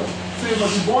God. So he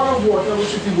must be born of water, which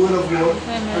is the word of God,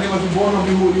 and he must be born of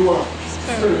the Holy what?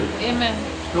 Spirit. Amen.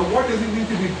 Now what does it mean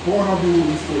to be born of the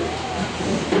Holy Spirit?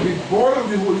 To be born of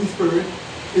the Holy Spirit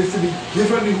is to be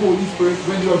given the Holy Spirit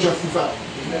when you are justified.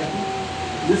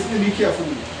 Listen to me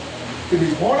carefully. To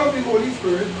be born of the Holy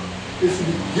Spirit is to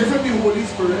be given the Holy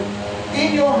Spirit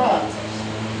in your heart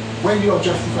when you are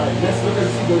justified. Let's look at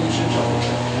Galatians chapter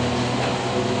 3.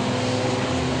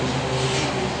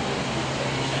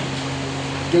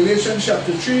 Galatians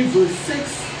chapter 3, verse 6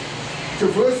 to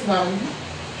verse 9,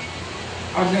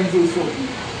 and then verse 14.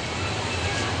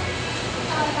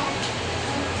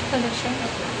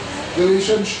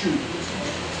 Galatians 3,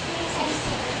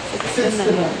 6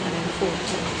 to 9.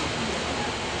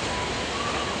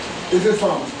 Is it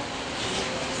found?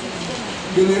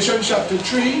 Galatians chapter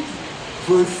 3,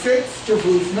 verse 6 to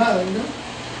verse 9,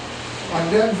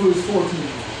 and then verse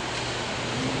 14.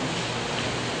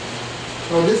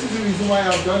 Now this is the reason why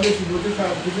I've done this. You notice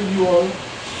I've given you all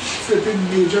certain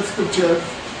major scriptures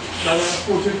that I've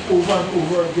quoted over and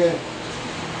over again.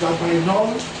 That by now,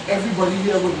 everybody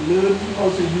here would learn how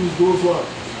to use those words,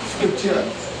 scriptures.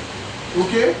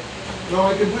 Okay? Now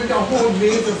I can bring a whole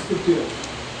maze of scriptures.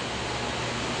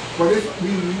 But if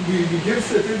we give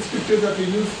certain scriptures that we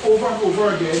use over and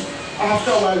over again,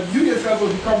 after a while, you yourself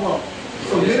will become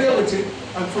familiar with it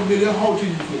and familiar how to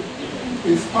use it.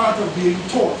 It's part of being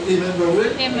taught. Amen, brother?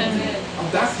 Amen.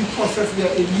 And that's the process we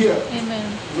are in here.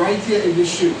 Amen. Right here in this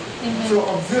shoe. Amen. So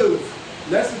observe.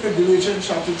 Let's look at Galatians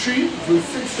chapter 3, verse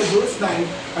 6 to verse 9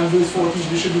 and verse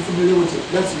 14. You should be familiar with it.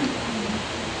 Let's read.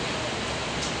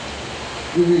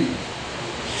 We read.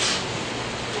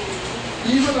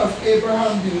 Even as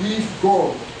Abraham believed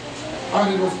God,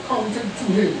 and it was counted to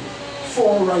him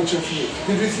for righteousness.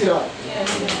 Did you see that? Yes.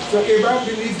 So Abraham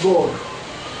believed God.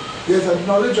 There's a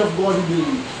knowledge of God he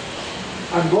believed.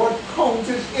 And God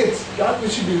counted it, that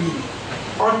which he believed,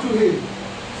 unto him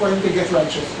for him to get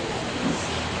righteousness.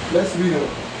 Let's read it.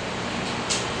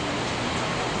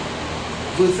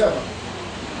 Verse 7.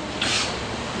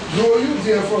 Know you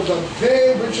therefore that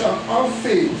they which are of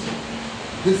faith,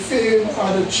 the same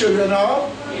are the children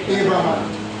of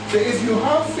Abraham. So if you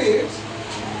have faith,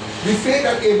 the faith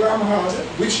that Abraham had,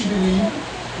 which he believed,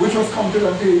 which was counted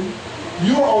unto him,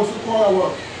 you are also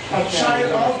called a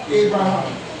child of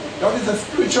Abraham. That is a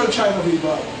spiritual child of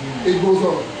Abraham. It goes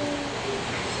on.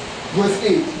 Verse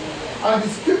 8. And the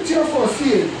scripture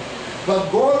foreseeing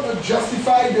that God would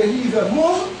justify the heathen.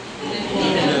 Who?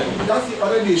 That's the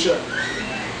other nation.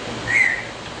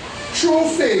 Through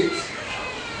faith,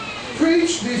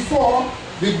 preached before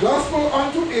the gospel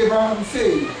unto Abraham,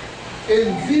 saying,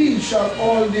 in thee shall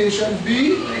all nations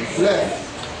be blessed.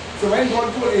 So when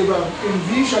God told Abraham,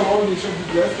 in thee shall all nations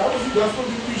be blessed, that was the gospel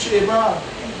he preached to Abraham.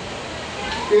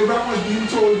 Abraham was being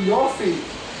told, your faith,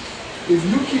 if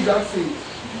you keep that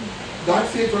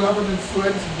faith will have an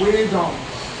influence way down,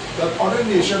 that other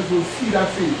nations will see that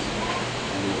faith.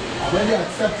 And when they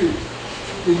accept it,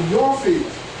 in your faith,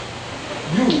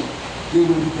 they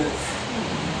will be blessed.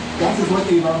 That is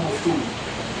what Abraham was told.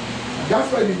 And that's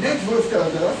why the next verse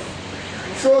tells us,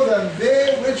 so that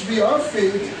they which be of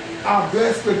faith are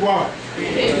blessed with what?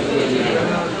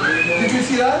 Did you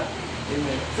see that?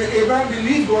 So Abraham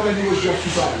believed God and he was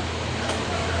justified.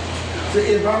 So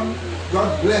Abraham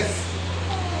got blessed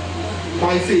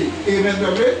by faith. Amen,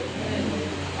 brother?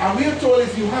 And we are told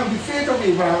if you have the faith of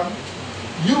Abraham,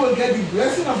 you will get the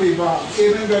blessing of Abraham.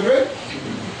 Amen, brother?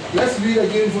 Let's read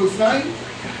again verse 9.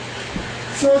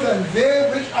 So then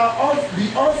they which are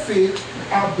of faith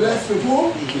are blessed with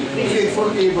whom?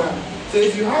 Faithful Abraham. So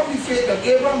if you have the faith that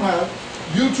Abraham had,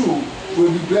 you too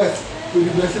will be blessed with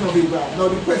the blessing of Abraham. Now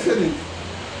the question is,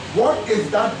 what is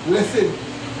that blessing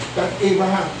that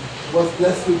Abraham was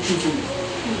blessed with through faith?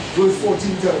 Verse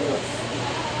 14 tells us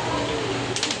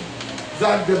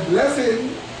that the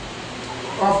blessing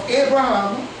of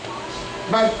Abraham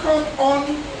might come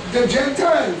on the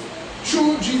Gentiles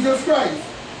through Jesus Christ,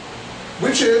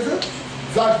 which is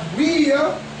that we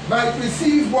might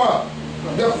receive what?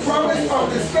 The promise of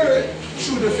the Spirit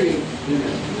through the faith.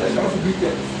 That's a big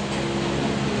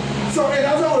text. So in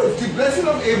other words, the blessing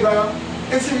of Abraham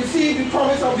is to receive the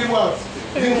promise of the what?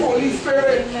 The Holy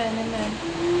Spirit. Amen.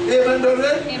 Amen,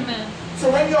 brother? Amen.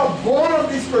 So when you're born of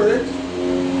the Spirit,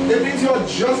 it means you're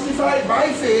justified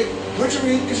by faith, which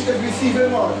means you should receive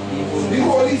what? The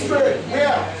Holy Spirit.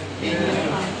 Where?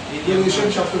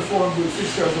 Galatians chapter 4 and verse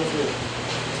 6 tells us there.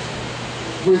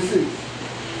 Verse 6.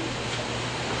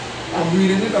 I'm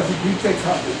reading it as the Greek text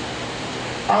happened.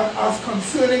 And as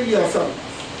concerning yourselves,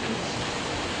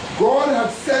 God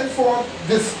hath sent forth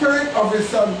the Spirit of His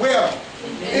Son, where?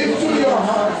 Into your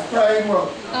hearts, crying what?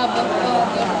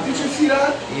 Did you see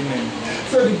that? Amen.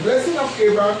 So the blessing of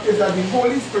Abraham is that the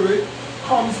Holy Spirit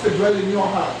comes to dwell in your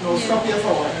heart. Now stop here for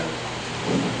a while.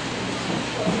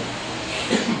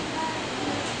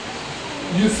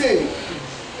 You say,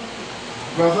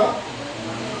 brother,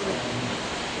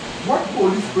 what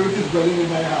Holy Spirit is dwelling in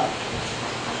my heart?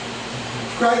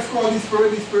 Christ called the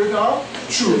Spirit of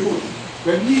truth.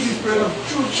 When He, the Spirit of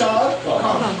truth, shall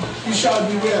come, He shall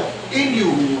be where? In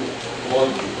you.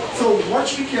 So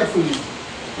watch me carefully.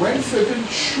 when certain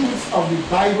truths of the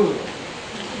Bible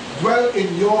dwell in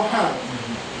your heart,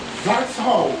 that's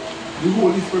how the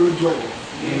Holy Spirit dwells.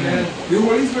 Amen. The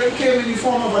Holy Spirit came in the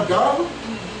form of a dove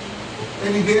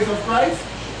in the days of Christ.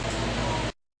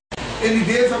 In the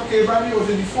days of Abraham, he was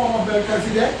in the form of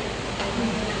Melchizedek.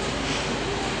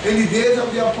 In the days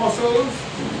of the apostles,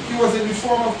 he was in the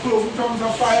form of cloven tongues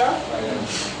of fire.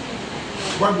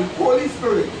 But the Holy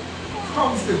Spirit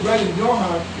comes to dwell in your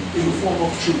heart in the form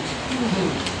of truth.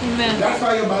 Amen. That's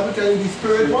why your Bible tells you the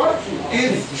Spirit what?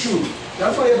 Is truth.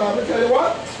 That's why your Bible tells you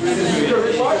what? The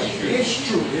Spirit what? Is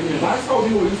truth. That's how the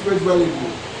Holy Spirit dwells in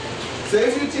you. So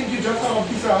if you think you just have a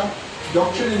piece of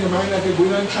doctrine in your mind that you're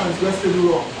going and transgress to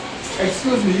do wrong,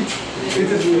 excuse me, it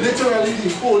is literally the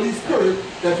Holy Spirit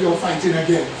that you're fighting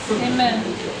against. Amen.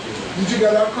 Did you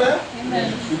get that clear?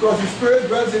 Amen. Because the Spirit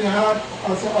dwells in your heart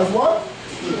as what?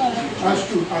 As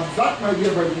truth. And that, my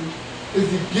dear brethren, is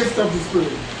the gift of the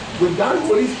Spirit. With that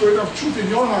Holy Spirit of truth in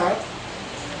your heart,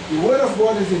 the Word of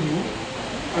God is in you.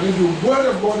 And if the Word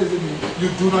of God is in you, you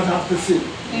do not have to sin.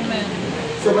 Amen.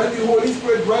 So when the Holy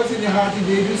Spirit dwells in your heart, He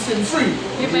made you sin-free.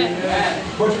 Amen.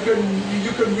 But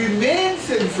you can remain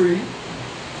sin-free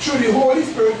through the Holy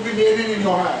Spirit remaining in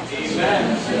your heart.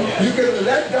 Amen. You can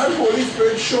let that Holy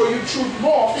Spirit show you truth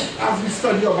more as we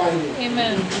study your Bible.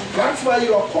 Amen. That's why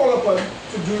you are called upon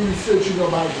to do research in your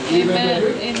Bible. Amen.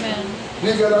 Amen. Do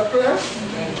you get that clear?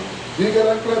 Do you get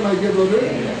that clear, my dear brother?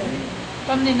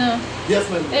 From Nina, yes,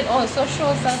 ma'am. it also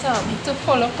shows that to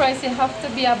follow Christ, you have to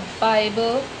be a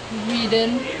Bible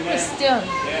reading Christian.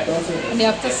 That's it. And you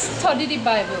have to study the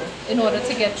Bible in order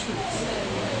to get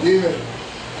truth. Amen.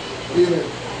 Amen.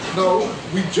 Now,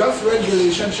 we just read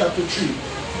Galatians chapter 3.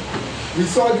 We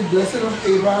saw the blessing of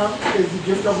Abraham is the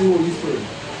gift of the Holy Spirit.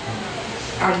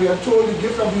 And we are told the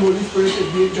gift of the Holy Spirit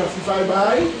is being justified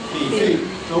by faith.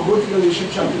 Now go to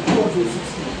Galatians chapter 2 verse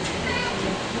 16.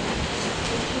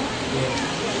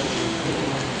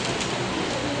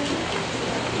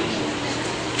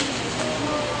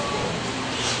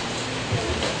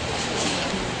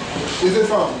 Is it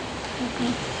found?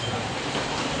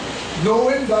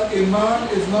 Knowing that a man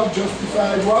is not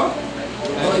justified what?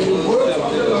 By the works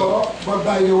of the law, but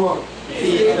by the what?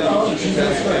 Faith of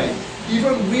Jesus Christ.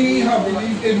 Even we have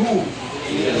believed in whom?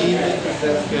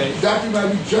 That we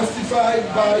might be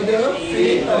justified by the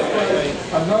faith of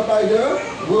Christ, and not by the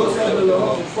works of the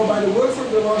law. For by the works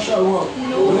of the law shall what?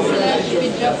 No flesh be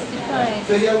justified.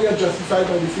 So here we are justified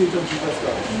by the faith of Jesus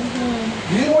Christ.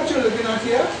 Do you know what you're looking at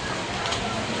here?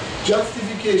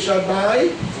 Justification by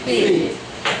faith.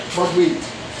 But wait,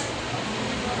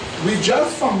 we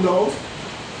just found out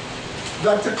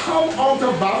that to come out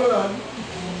of Babylon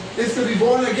is to be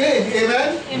born again.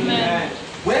 Amen? Amen.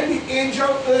 When the angel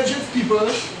urges people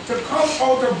to come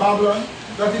out of Babylon,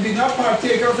 that they be not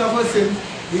partakers of her sin,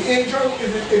 the angel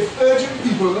is urging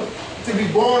people to be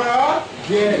born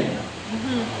again,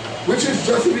 which is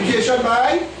justification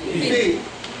by faith.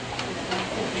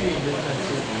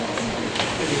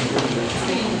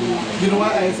 You know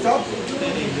why I stopped?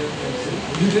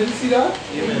 You didn't see that?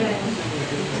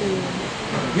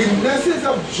 The message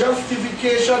of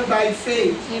justification by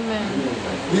faith. Amen.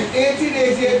 The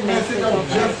 1888 message of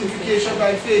justification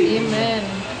by faith. Amen.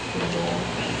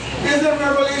 Is in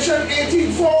Revelation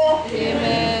 18:4.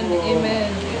 Amen.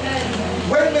 Amen.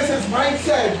 When Mrs. Mike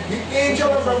said, the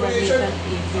angel of Revelation,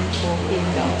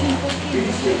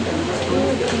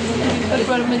 But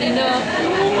from Nina,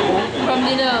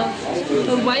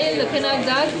 while you're looking at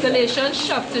that, Galatians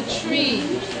chapter 3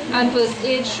 and verse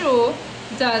 8 show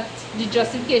that the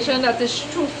justification that is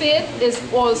through faith is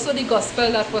also the gospel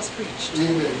that was preached.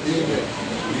 Amen, amen.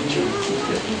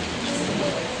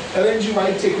 Ellen G.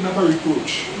 White taking up a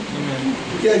reproach.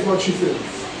 Here's what she says.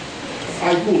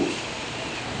 I quote.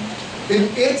 In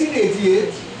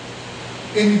 1888,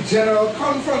 in the General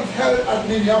Conference held at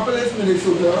Minneapolis,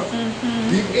 Minnesota,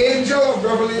 the angel of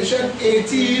Revelation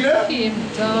 18 Came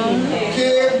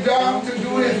down to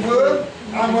do his work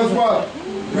and was what?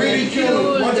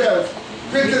 Ridiculed. What else?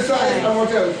 Criticized and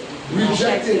what else?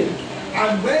 Rejected.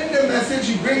 And when the message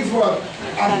he brings what?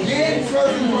 Again,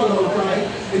 first and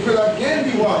foremost, it will again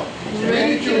be what?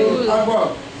 Ridiculed and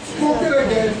what? Spoken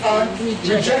against and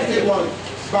rejected what?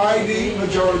 By the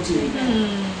majority.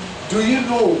 Do you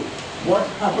know what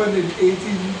happened in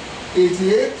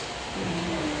 1888?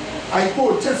 I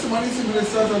quote Testimonies to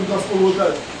Ministers and Gospel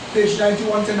Workers, page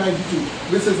 91 to 92.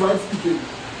 This is White speaking.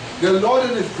 The Lord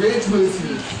in His great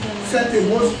mercy sent a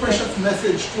most precious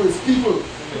message to His people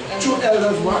through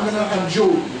Elders Wagner and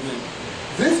Joe.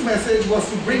 This message was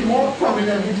to bring more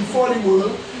prominently before the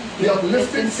world the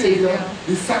uplifting Savior,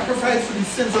 the sacrifice for the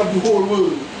sins of the whole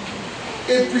world.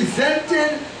 It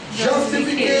presented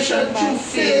Justification through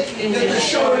faith in the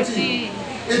surety.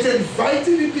 It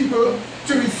invited the people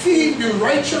to receive the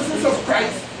righteousness of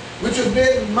Christ, which is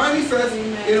made manifest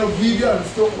in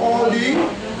obedience to all the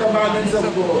commandments of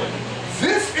God.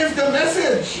 This is the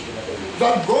message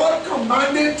that God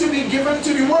commanded to be given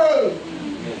to the world.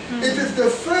 It is the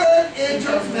third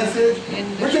angel's message,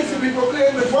 which is to be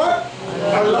proclaimed with what?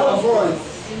 A loud voice.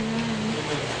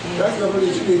 That's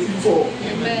Revelation 18:4.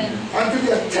 Amen. And to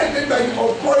be attended by the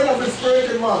outpouring of the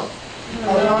Spirit in what?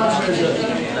 A large measure.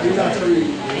 You got to read.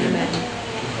 Amen.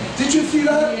 Did you see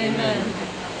that? Amen.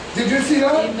 Did you see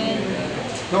that? Amen.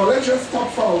 Now let's just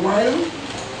stop for a while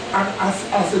and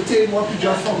ascertain what we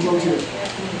just found out here.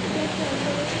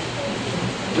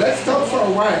 Let's stop for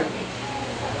a while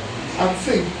and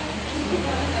think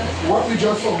what we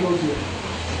just found out here.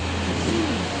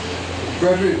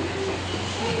 Brethren,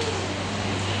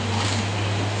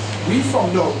 we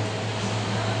found out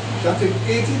that in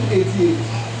 1888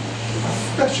 a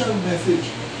special message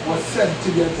was sent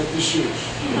to the Adventist Church.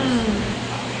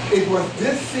 It was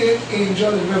this same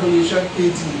angel in Revelation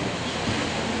 18.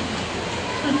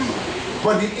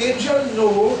 But the angel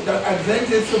knew that Advent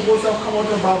is supposed to have come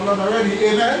out of Babylon already.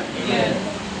 Amen? Yes.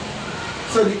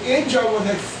 So the angel was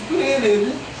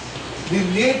explaining the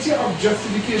nature of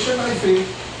justification by faith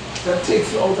that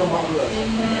takes you out of Babylon.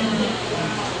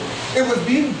 It was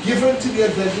being given to the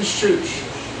Adventist Church.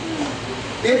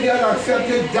 If they had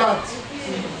accepted that,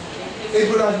 it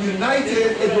would have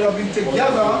united, it would have been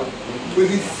together with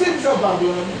the sins of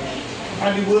Babylon,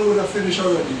 and the world would have finished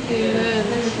already. Amen.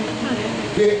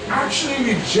 They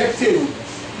actually rejected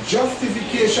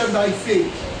justification by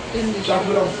faith that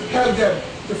would have helped them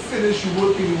to finish the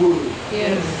work in the world.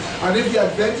 Yes. And if the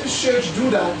Adventist Church do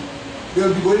that,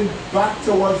 they'll be going back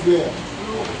towards where?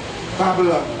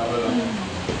 Babylon.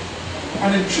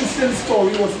 An interesting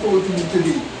story was told to me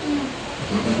today.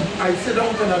 I sit down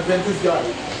with an Adventist guy,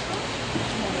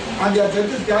 and the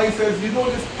Adventist guy says, you know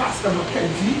this Pastor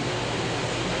Mackenzie,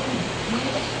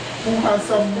 who has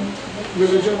some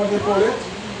religion, what they call it?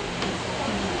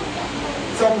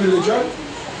 Some religion.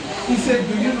 He said,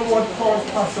 do you know what caused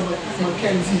Pastor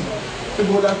Mackenzie to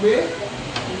go that way?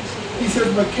 He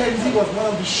said Mackenzie was one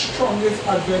of the strongest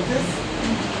Adventists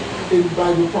in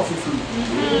Bible prophecy.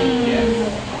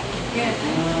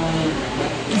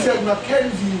 He said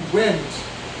Mackenzie went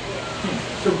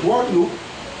to Guadeloupe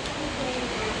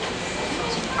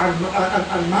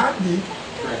and Martinique,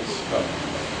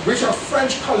 which are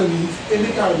French colonies in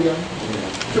the Caribbean,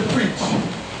 to preach.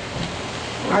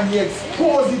 And he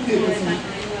exposed the papacy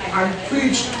and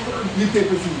preached the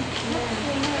papacy.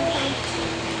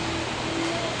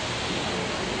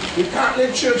 The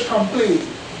Catholic Church complained.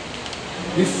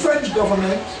 The French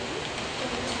government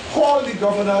called the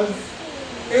governors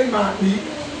in Martinique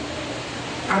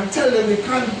and tell them they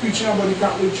can't be preaching about the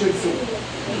Catholic Church so.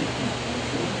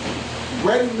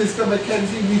 When Mr.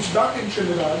 Mackenzie reached back in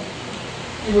Trinidad,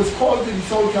 he was called to the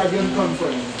South Caribbean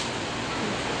Conference.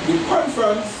 The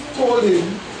conference told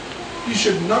him he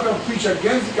should not have preached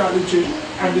against the Catholic Church,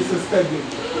 and they suspended him.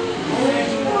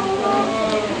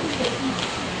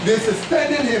 They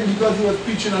suspended him because he was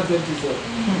preaching Adventism.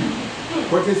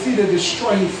 But you see, they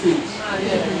destroyed his faith.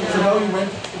 So now he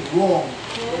went wrong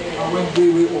and went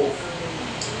way off.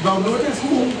 Now notice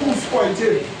who spoiled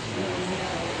him.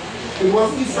 It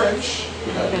wasn't the French.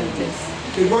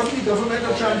 It wasn't the government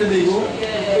of Trinidad.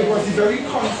 It was the very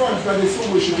conference that they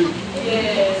so worshiping.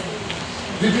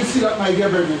 Did you see that, my dear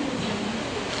brethren?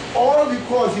 All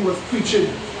because he was preaching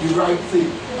the right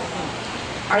thing.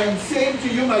 I am saying to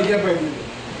you, my dear brethren,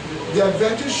 the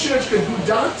Adventist Church can do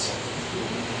that.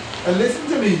 And listen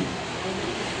to me.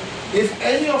 If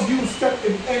any of you step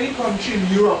in any country in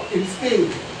Europe, in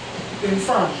Spain, in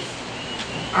France,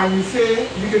 and you say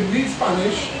you can read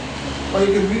Spanish or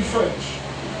you can read French,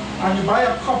 and you buy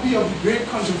a copy of the Great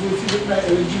Controversy written by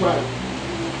Ellen G. White,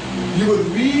 you would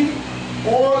read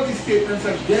all the statements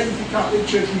against the Catholic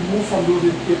Church removed from those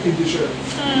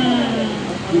editions.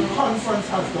 The conference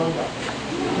has done that.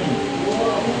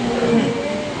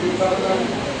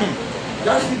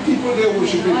 That's the people they're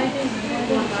worshiping.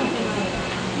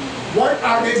 What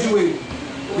are they doing?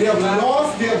 They have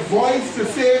lost their voice to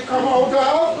say, come out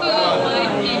of.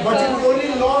 But you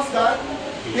only lost that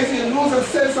if you lose a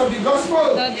sense of the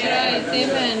gospel. That's right.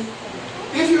 Amen.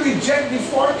 If you reject the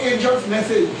fourth angel's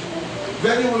message,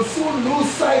 then you will soon lose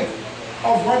sight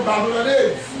of what Babylon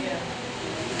is.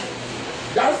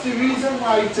 That's the reason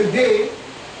why today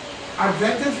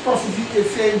Adventist prophecy is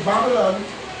saying Babylon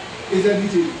is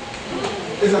entity,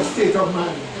 is a state of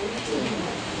mind.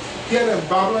 Here then,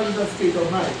 Babylon is a state of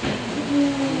mind.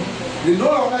 They no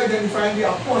longer identifying the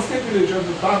apostate religion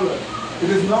as Babylon. It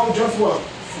is now just what?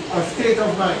 A state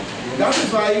of mind. That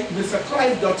is why Mr.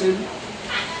 Clive Dutton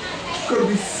could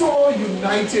be so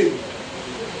united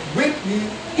with the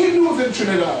Hindus in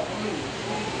Trinidad.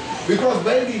 Because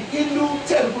when the Hindu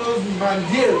temple's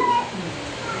mandir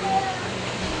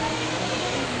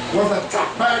was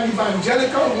attacked by an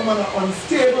evangelical woman, an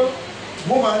unstable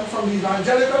woman from the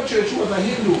evangelical church who was a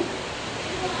Hindu.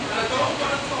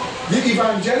 The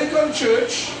evangelical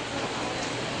church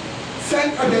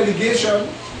sent a delegation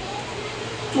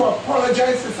to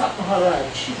apologize to Sat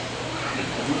Maharaj.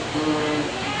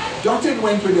 Dutton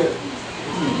went with it.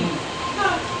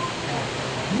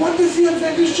 What does the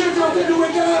Adventist church have to do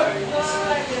with that?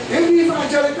 If the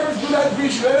evangelicals do that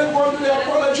breach, let them go to their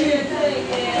apology.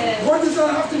 What does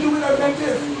that have to do with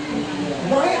Adventists?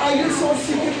 Why are you so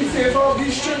sick in favor of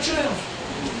these churches?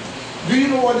 Do you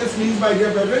know what this means, my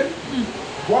dear brethren?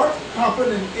 What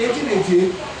happened in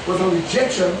 1888 was a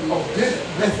rejection of this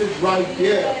message right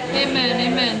here. Amen,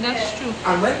 amen, that's true.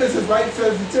 And when Mrs. White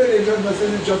says the third angel's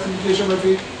message is justification by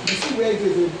faith, you see where it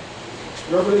is in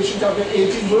Revelation chapter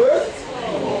 18 verse?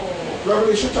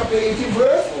 Revelation chapter 18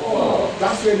 verse?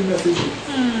 That's where the message is.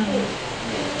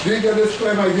 Do you get this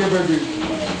clear, my dear brethren?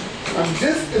 And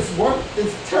this is what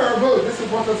is terrible. This is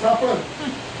what has happened.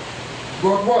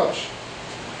 But watch.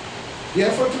 The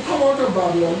effort to come out of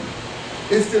Babylon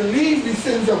is to leave the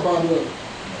sins of Babylon.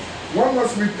 One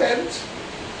must repent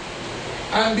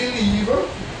and believe,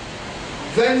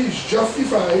 then he's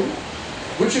justified,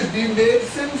 which is being made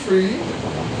sin-free.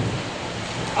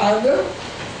 And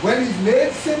when he's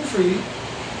made sin-free,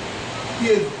 he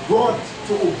is brought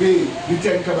to obey the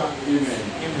Ten Commandments. Amen.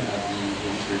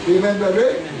 Amen, baby?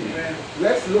 Amen.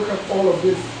 Let's look at all of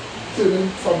this turning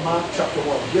from Mark chapter 1.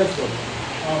 Yes, sir.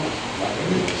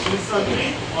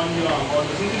 Recently, on the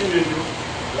radio,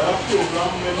 there are a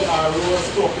program when the arrow was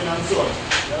talking and so on.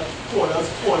 That callers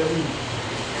calling me.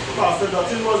 Pastor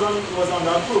Dutton was on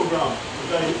that program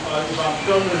with the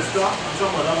evangelical minister and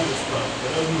some other minister,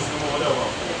 whether Muslim or whatever.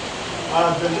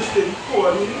 And then this lady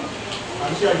called me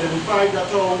and she identified that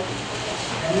how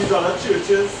these other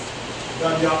churches,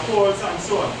 that they are false and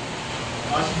so on.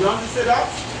 And she began to say that.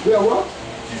 They are what?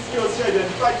 She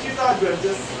identified she's an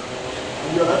Adventist.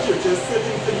 And the other churches say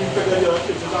things to the effect that the other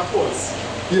churches are false.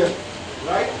 Yeah.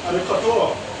 Right? And they cut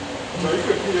off very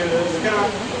quickly.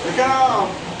 They cannot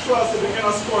trust it, they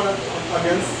cannot scorn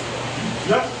against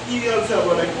not ELC,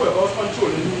 but like whoever was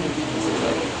controlling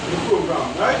the program,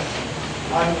 right?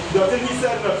 And Dutton, he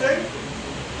said nothing.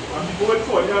 And people would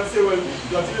call him and say, well,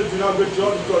 Dutton is doing a good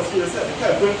job because he has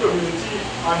helping community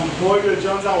and more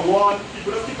religions are one.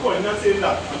 People just keep calling and saying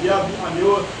that. And they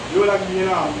were like me,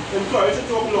 encouraged to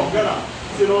talk longer now.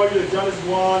 Saying all religion is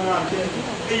one and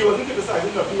he wasn't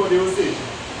criticizing nothing what they were saying.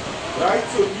 Right?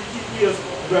 So he is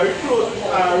very close to the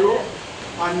arrow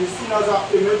and he's seen as an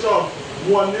image of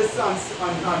oneness and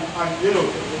you know,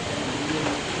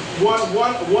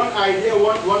 one idea,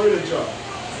 one religion.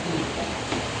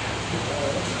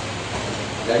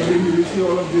 I think you will see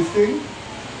all of these things.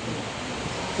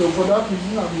 So for that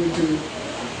reason, I'm going to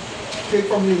take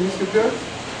from the scriptures,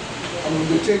 I'm going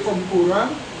to take from the Quran,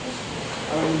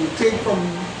 I'm going to take from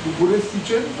the Buddhist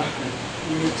teaching,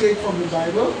 I'm going to take from the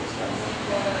Bible,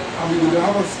 and we're going to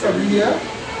have a study here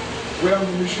where I'm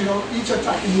going to show you each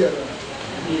attacking the other.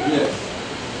 Yes.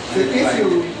 So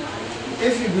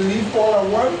if you believe all are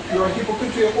one, you're a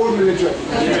hypocrite to your own religion.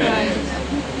 That's right.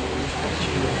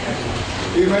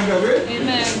 Amen, David?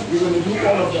 Amen. We're going to do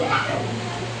all of that.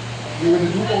 We're going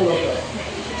to do all of that.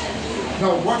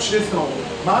 Now, watch this now.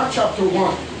 Mark chapter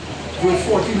 1, verse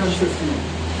 14 and 15.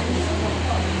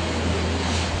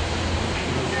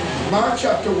 Mark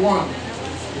chapter 1,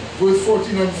 verse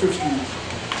 14 and 15.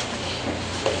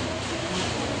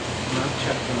 Mark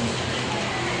chapter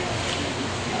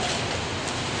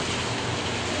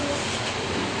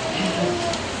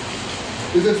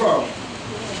 1. Is it found?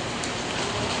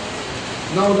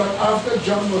 Now that after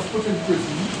John was put in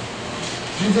prison,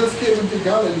 Jesus came into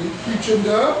Galilee preaching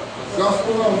the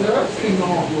gospel of the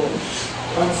kingdom of God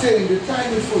and saying the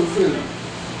time is fulfilled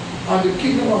and the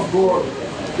kingdom of God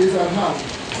is at hand.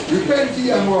 Repent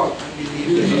ye and what?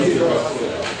 Believe the gospel.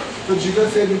 So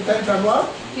Jesus said repent and what?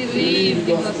 Believe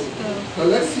the gospel. Now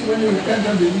let's see when you repent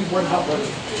and believe what happened.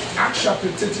 Acts chapter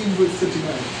 13 verse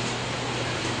 39.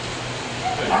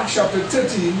 Acts chapter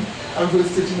 13 and verse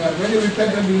 39. When you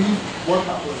repent and believe, what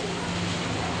happened?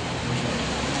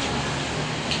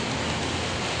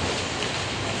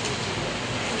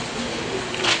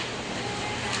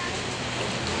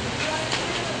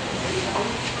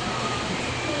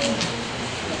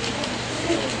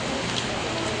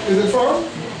 Is it found?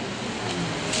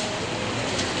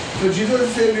 So Jesus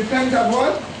is saying, repent and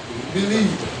what?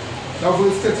 believe. Now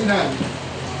verse 39.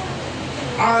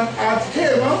 And at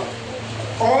him,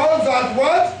 all that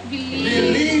what?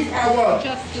 Believe are what?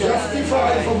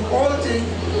 Justified from all things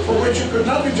for which you could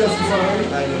not be justified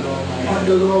on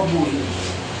the law of Moses.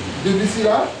 Did you see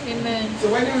that? Amen. So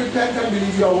when you repent and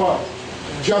believe, you are what?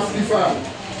 Justified.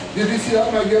 Did you see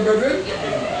that, my dear brethren?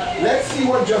 Let's see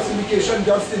what justification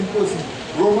does in person.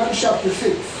 Romans chapter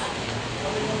 6.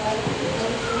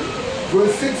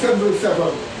 Verse 6 and verse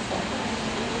 7.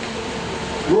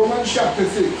 Romans chapter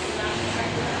 6.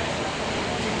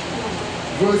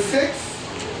 Verse 6,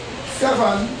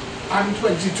 7 and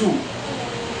 22.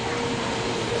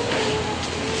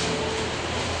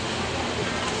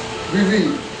 We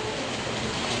read.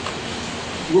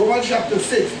 Romans chapter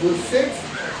 6, verse 6,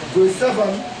 verse 7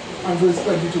 and verse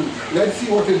 22. Let's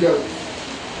see what it does.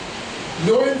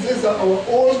 Knowing this, that our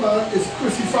old man is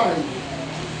crucified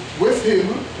with him,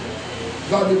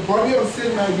 that the body of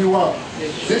sin might be what?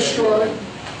 Destroyed,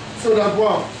 so that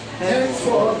what?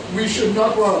 Henceforth we should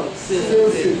not what? Still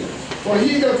sin. For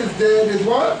he that is dead is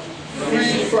what?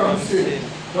 Free from sin.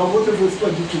 Now go to verse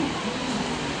 22.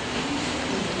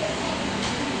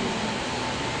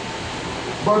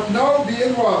 But now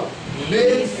being what?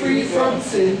 Made free from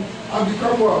sin and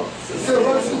become what?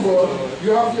 Servants to God,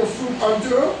 you have your fruit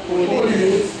unto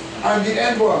holiness and the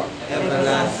end what?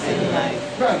 Everlasting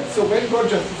life. Right, so when God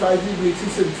justifies you, he makes you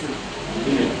sin free.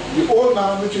 The old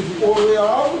man, which is the old way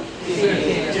of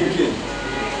thinking,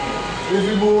 is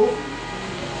removed,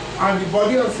 and the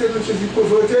body of sin, which is the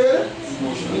perverted,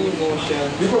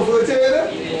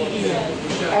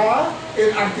 are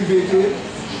inactivated,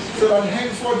 so that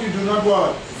henceforth you do not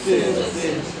what?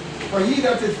 Sin. For he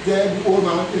that is dead, the old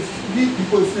man, is the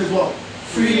person is what?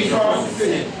 Free from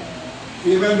sin.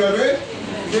 Amen, brethren?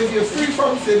 If you're free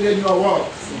from sin, then you are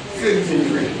what? Sin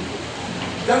free.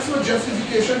 That's what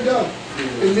justification does.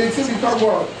 It makes you become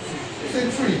what? Sin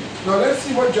free. Now let's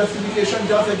see what justification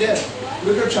does again.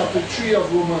 Look at chapter 3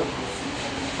 of Romans.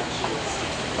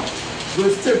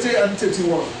 Verse 30 and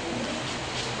 31.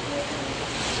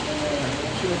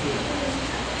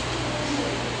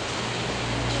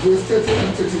 Verse 30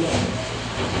 and 31.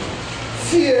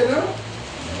 Seeing,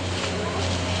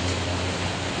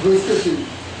 verse 30.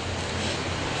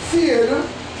 Seeing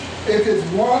it is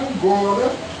one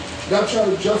God that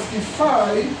shall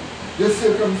justify the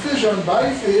circumcision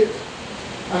by faith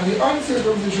and the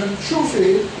uncircumcision through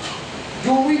faith,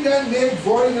 do we then make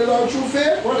void the law through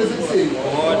faith? What does it say?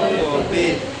 God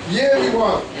forbid. Yea, we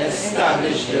what?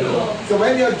 Establish the law. So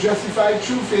when you're justified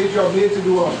through faith, you're made to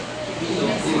do what?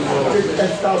 To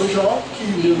establish or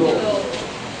keep the law.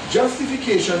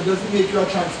 Justification doesn't make you a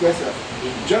transgressor.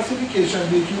 Justification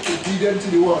makes you obedient to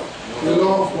the what? The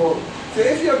law of God. So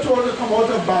if you're told to come out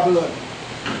of Babylon,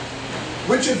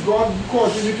 which is God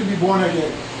causing you to be born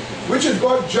again, which is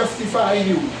God justifying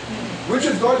you, which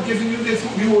is God giving you this the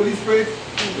Holy Spirit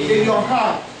in your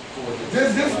heart,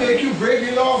 does this make you break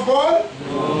the law of God?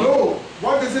 No.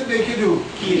 What does it make you do?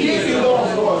 Keep the law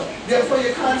of God. Therefore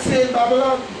you can't stay in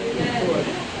Babylon.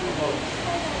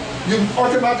 You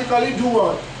automatically do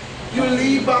what? You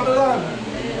leave Babylon.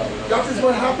 That is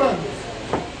what happens.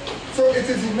 So it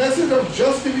is the message of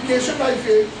justification by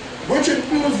faith, which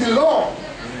includes the law,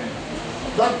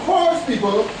 that calls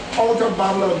people out of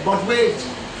Babylon. But wait,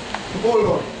 hold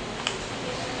on.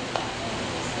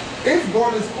 If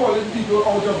God is calling people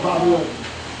out of Babylon,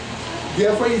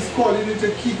 therefore he's calling you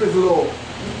to keep his law.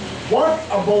 What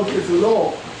about his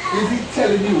law is he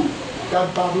telling you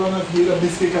that Babylon has made a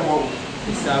mistake about?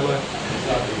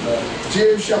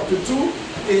 James chapter 2,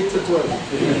 8 to 12.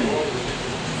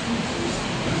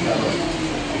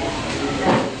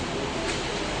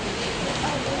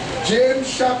 James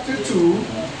chapter 2,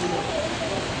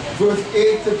 verse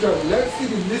 8 to 12. Let's see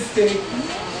the mistake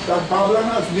that Babylon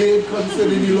has made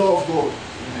concerning the law of God.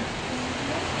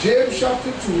 James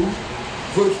chapter 2,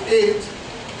 verse 8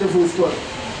 to verse 12.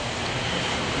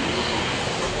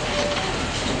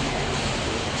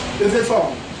 Is it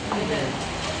found?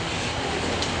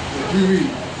 We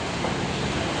read.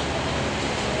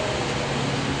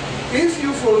 If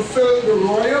you fulfill the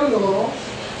royal law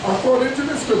according to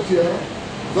the scripture,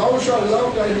 thou shalt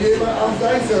love thy neighbor as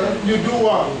thyself, you do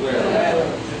what?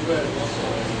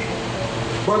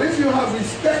 But if you have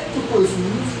respect to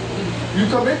persons, you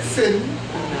commit sin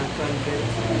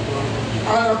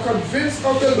and are convinced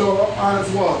of the law as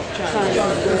what?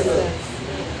 Transgressor.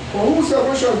 For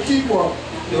whosoever shall keep what?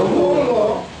 The whole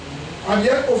law, and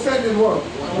yet offend in what?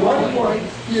 1 point,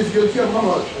 he is guilty of how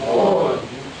much? All.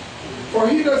 For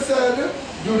he that said,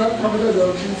 do not commit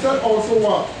adultery, said also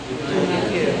what?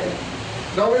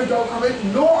 Now if thou commit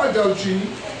no adultery,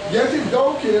 yet if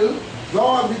thou kill,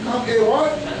 thou hast become a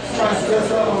what?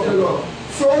 Transgressor of the law.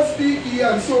 So speak ye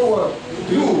and so what?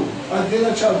 Do, and they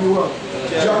that shall be what?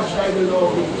 Judged by the law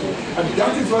of God. And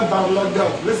that is what Babylon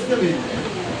does. Listen to me.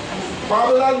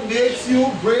 Babylon makes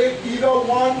you break either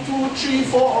 1, 2, 3,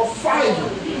 4, or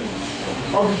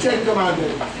 5 of the 10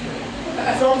 commandments.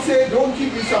 Some say don't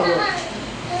keep the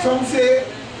Sabbath. Some say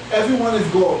everyone is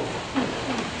God.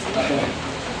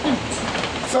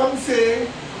 Some say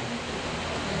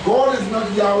God is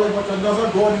not Yahweh but another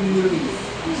God in the Middle East.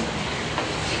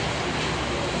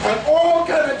 And all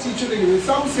kind of teaching they give.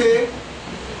 Some say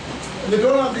you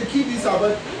don't have to keep the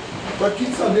Sabbath but keep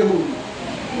Sunday holy.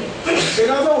 In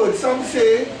other words, some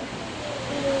say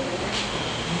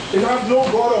if you have no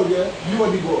God out there, you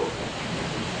are the God.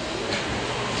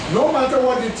 No matter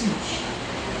what they teach,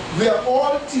 they are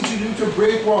all teaching you to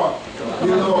break what?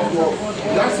 The law of God.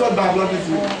 That's what Babylon is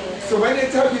doing. So when they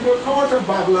tell people come out of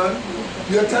Babylon,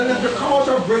 you're telling them to come out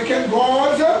of breaking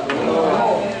God's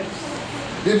law.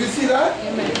 Did you see that?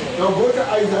 Amen. Now go to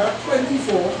Isaiah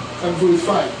 24 and verse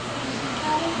 5.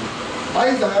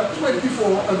 Isaiah 24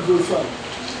 and verse 5.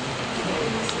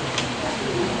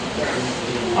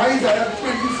 Isaiah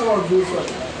 24 and verse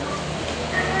 5.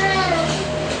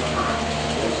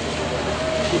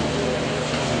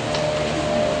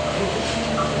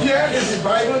 Here is the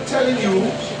Bible telling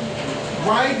you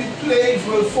why the plagues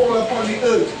will fall upon the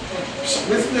earth.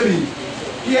 Listen to me.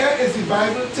 Here is the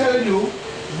Bible telling you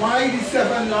why the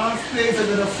 7 last plagues are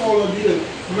going to fall on the earth.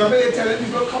 Remember you're telling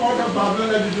people come out of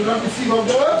Babylon and they do not receive of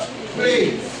the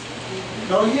plagues.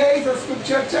 Now here is a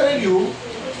scripture telling you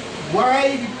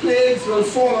why the plagues will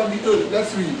fall on the earth.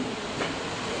 Let's read.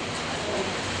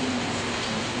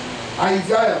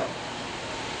 Isaiah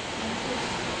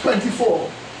 24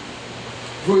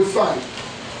 verse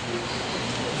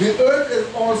 5. The earth is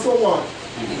also what?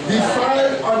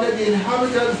 Defiled under the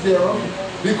inhabitants thereof,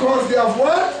 because they have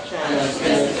what?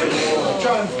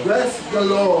 Transgressed the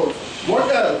laws.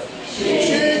 What else?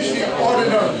 Changed the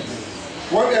ordinance.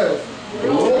 What else?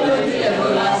 Broken the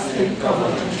everlasting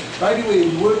covenant. By the way,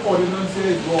 the word ordinance here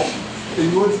is wrong. The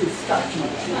word is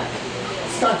statute.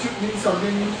 Statute means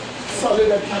something solid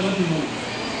that cannot be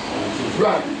moved.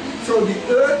 Right. So the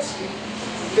earth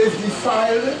is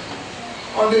defiled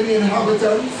under the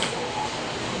inhabitants.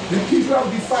 The people have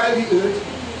defiled the earth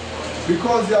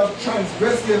because they have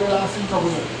transgressed the everlasting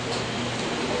covenant.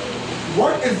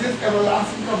 What is this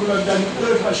everlasting covenant that the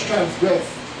earth has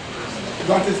transgressed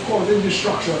that is causing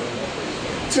destruction?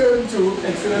 Turn to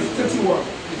Exodus 31,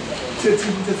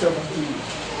 13 to 17.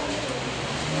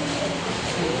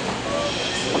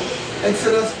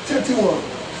 Exodus 31,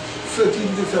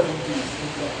 13 to 17.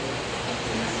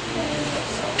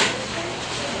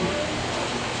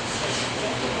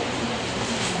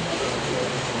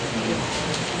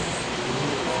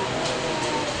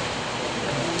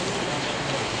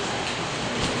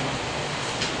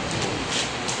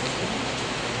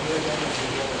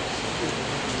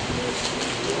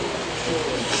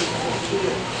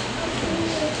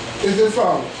 Is it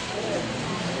found?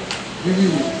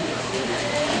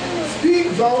 Speak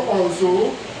thou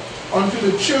also unto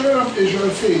the children of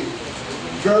Israel, saying,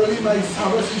 Verily my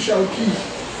Sabbath you shall keep,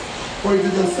 for it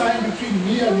is a sign between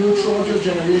me and you throughout your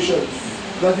generations,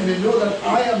 that you may know that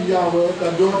I am Yahweh,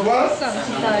 that doth what?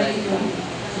 Sanctify you.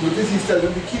 With this he tells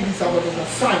them to keep the Sabbath as a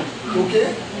sign,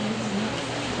 okay?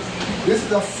 This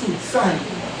is a fruit, sign.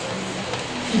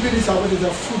 Keeping the Sabbath is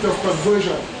a fruit of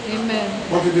conversion. Amen.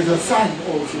 But it is a sign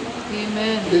also.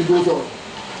 Amen. It goes on.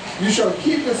 You shall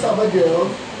keep the Sabbath thereof,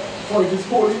 for it is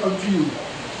holy unto you.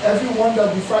 Everyone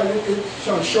that defileth it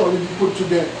shall surely be put to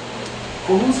death.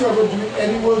 For whosoever doeth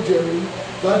any work therein,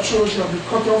 that soul shall be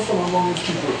cut off from among his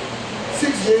people.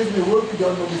 6 days may work be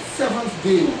done, but the 7th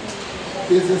day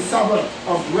is the Sabbath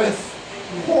of rest,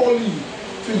 holy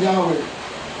to Yahweh.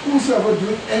 Whosoever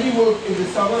doeth any work in the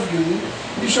Sabbath day,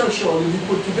 he shall surely be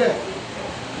put to death.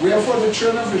 Wherefore the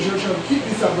children of Israel shall keep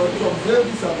the Sabbath, to observe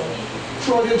the Sabbath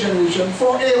throughout their generation,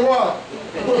 for a what?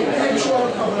 Perpetual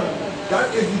covenant.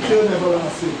 That is the term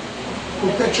everlasting.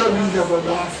 Perpetual means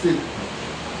everlasting.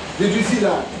 Did you see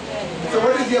that? So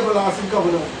what is the everlasting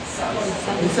covenant?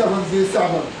 The 7th day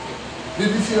Sabbath.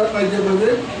 Did you see that, my dear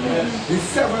brother? The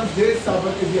 7th day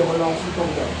Sabbath is the everlasting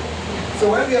covenant.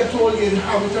 So when we are told the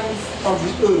inhabitants of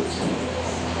the earth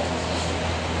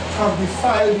have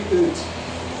defiled the earth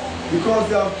because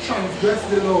they have transgressed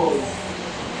the laws,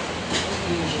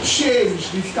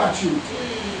 changed the statute,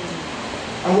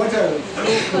 and what else?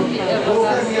 Broken the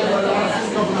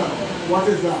everlasting covenant. What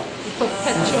is that? The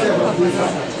 7th day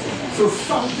Sabbath. So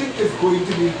something is going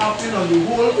to be happening on the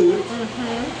whole earth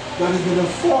that is going to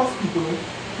force people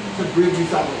to break the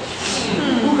Sabbath.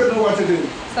 Who can know what it is?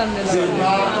 The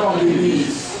mark of the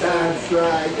beast. That's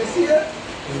right. You see it?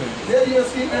 There you are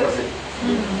seeing it.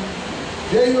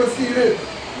 There you are seeing it.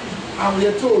 And we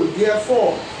are told,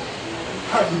 therefore,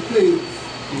 had the plagues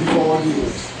before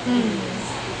these.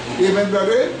 Amen,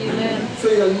 brethren? Amen. So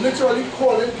you're literally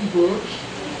calling people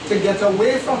to get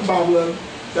away from Babylon,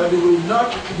 that they will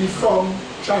not be found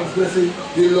transgressing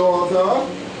the laws of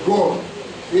God.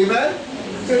 Amen?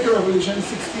 Take Revelation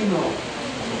 16 now.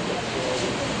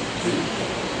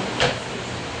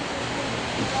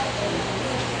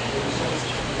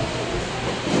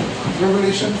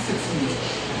 Revelation 16.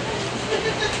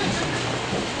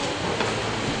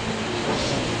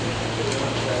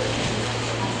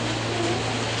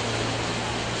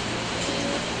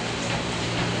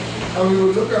 And we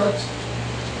will look at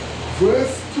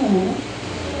verse 2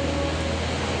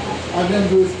 and then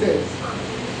verse 10.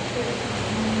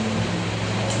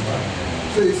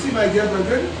 So you see, my dear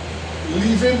brethren,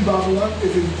 leaving Babylon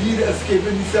is indeed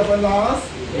escaping the 7 last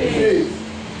days.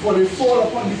 For they fall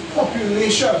upon the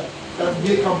population that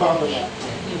make up Babylon.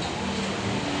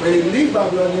 When you leave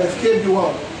Babylon, you escape the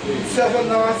what? 7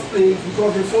 last plagues,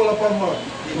 because they fall upon what?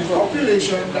 The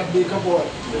population that make up what?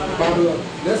 Babylon.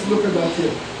 Let's look at that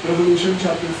here. Revelation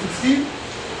chapter 16.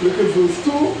 Look at verse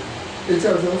 2. It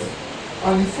tells us,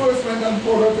 and the first went and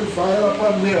poured out his vial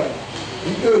upon the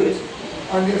earth,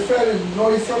 and they fell in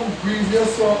noisome,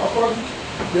 grievous song upon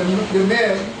the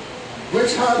men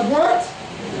which had what?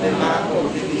 The mark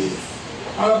of the beast.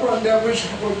 And upon them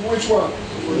which one?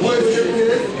 Worship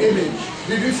his image.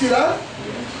 Did you see that?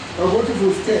 Now go to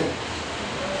verse 10.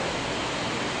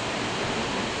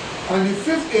 And the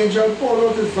fifth angel poured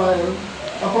out his vial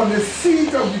upon the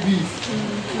seat of the beast.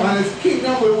 And his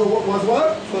kingdom was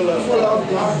what? Full of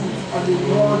darkness. And they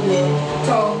brought their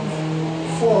tongues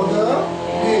for the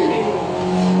day.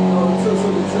 So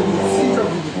the seat of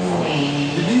the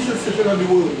beast. The beast is sitting on the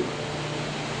world.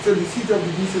 So the seat of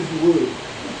the beast is the world.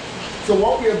 So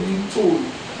what we are being told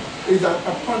is that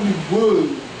upon the world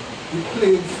the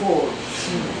plague falls.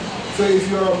 So if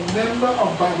you're a member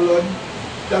of Babylon,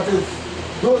 that is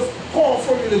those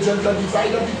powerful religions that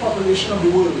divide up the population of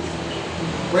the world,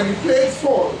 when the plagues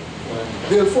fall,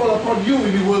 they'll fall upon you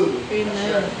in the world.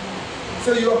 Amen.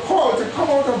 So you are called to come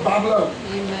out of Babylon.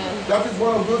 Amen. That is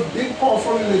one of those big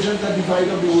powerful religions that divide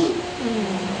up the world.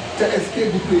 To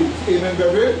escape the plagues. Amen,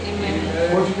 brethren?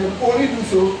 Amen. But you can only do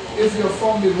so if you are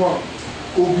found in what?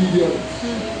 Obedience.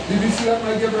 Did you see that,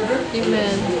 my dear brethren?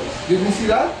 Amen. Did you see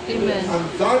that? Amen. And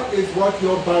that is what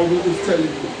your Bible is telling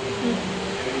you.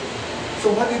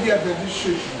 So what did the Adventist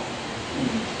Church do?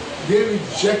 They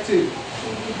rejected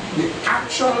the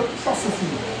actual prophecy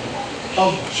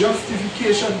of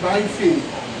justification by faith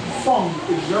found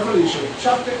in Revelation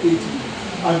chapter 18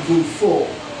 and verse 4.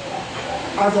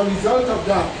 As a result of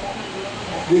that,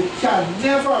 they can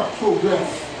never progress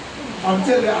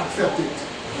until they accept it.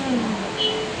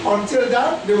 Until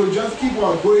that, they will just keep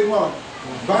on going on.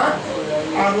 Back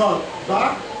and on.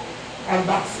 Back and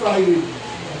backsliding.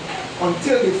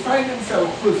 Until they find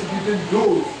themselves persecuting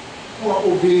those who are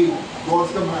obeying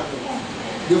God's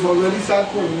commandments. They've already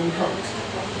started calling them counts.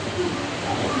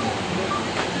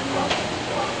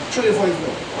 Show your voice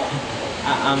now.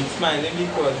 I'm smiling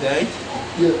because, right?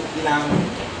 Yeah.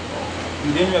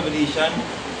 Within Revelation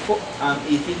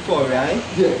 18:4, right?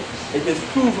 Yeah. It is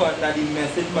proven that the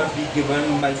message must be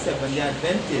given by Seventh-day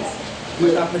Adventists.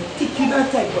 But a particular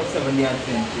type of Seventh-day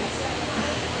Adventists.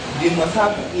 They must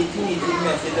have the 1818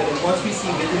 message, and they must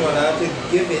receive it in order to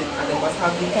give it, and they must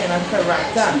have the kind of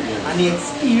character and the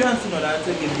experience in order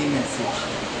to give the message.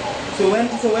 So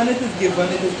when it is given,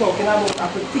 it is talking about a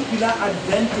particular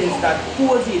Adventist that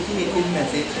holds the 1818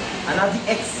 message and has the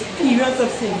experience of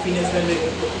sinfulness when they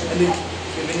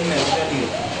giving the message.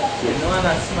 You know, and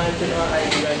I smile to know I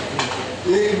right.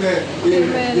 Amen.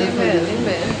 Amen. Amen.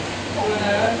 Amen.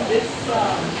 This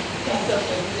piece of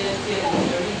evidence is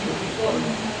very difficult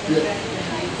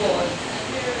because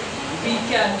we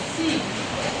can see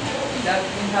that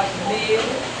we have made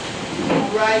the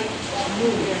right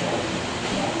move.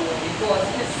 Because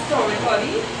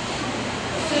historically,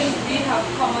 since we have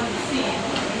come on the scene,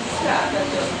 we started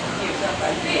justification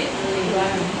by faith.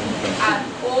 And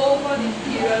over the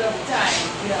period of time,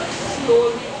 we have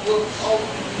slowly worked out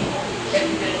the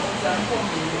evidences and come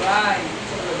right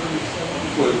to Revelation.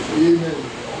 Amen.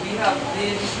 We have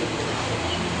made it.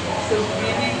 So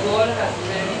really God has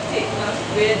really taken us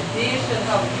where they should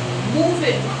have moved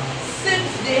it since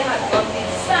they had got the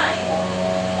sign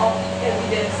of the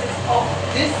evidences of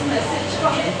this message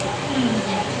coming.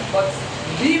 But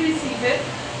we receive it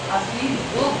as we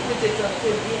work with it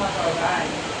until we have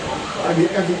arrived. And the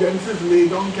evidences laid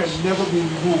down can never be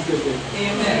removed again.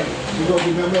 Amen. Because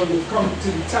remember, we've come to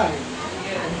the time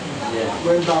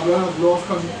when Babylon has lost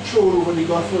control over the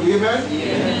gospel. Amen?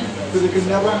 So they can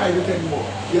never hide it anymore.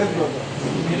 Yes, brother?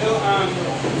 You know,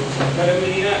 Brother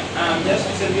Medina, just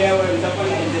recently I went up on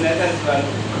the internet as well,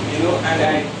 you know, and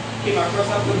I came across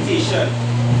a quotation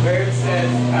where it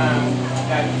says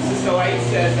that Sister White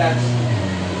says that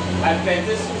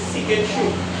Adventists who seek in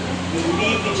truth will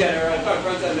leave the General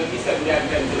Conference and the Seventh-day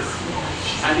Adventists,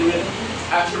 and they will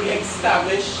actually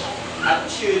establish a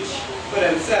church for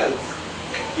themselves.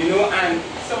 You know, and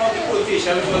some of the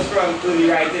quotations was from early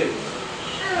writing.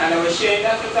 And I was sharing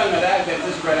that with another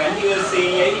Adventist brother, and he was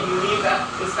saying, yeah, he believed that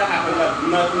this to happen, but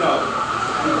not now.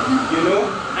 You know?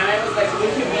 And I was like,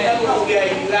 if you believe that now we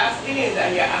are in the last days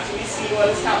and you're actually seeing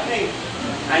what is happening.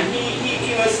 And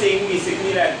he was saying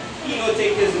basically that he will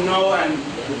take his now and,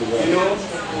 you know,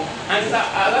 and it's a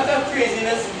lot of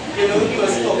craziness, you know, he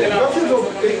was talking about.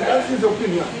 That's his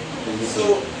opinion.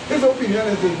 So his opinion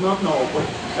is it's not now, but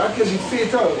that can be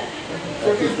fatal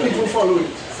for if people follow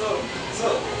it.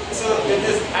 So it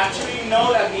is actually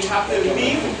now that we have to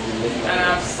leave, and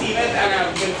I've seen it, and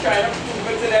I've been trying to prove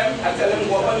it to them. I tell them,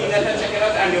 go on the net and check it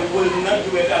out, and they will not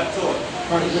do it at all.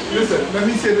 Listen, let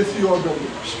me say this to you all, brother.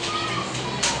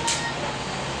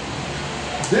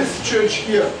 This church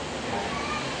here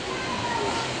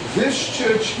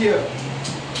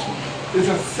is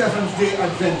a Seventh-day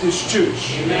Adventist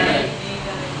church. Amen.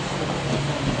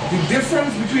 The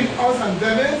difference between us and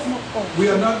them is we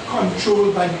are not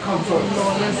controlled by the conference.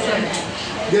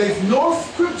 There is no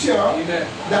scripture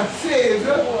that says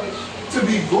to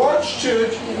be God's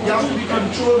church, you have to be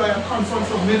controlled by a conference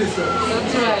of ministers.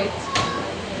 That's right.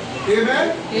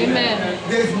 Amen? Amen.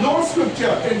 There is no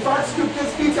scripture. In fact, scripture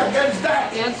speaks against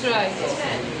that. That's right.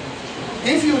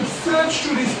 If you search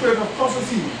through the spirit of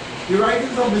prophecy, the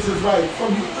writings of Mrs. White,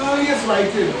 from the earliest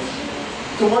writings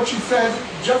to what she said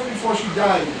just before she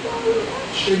died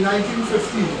in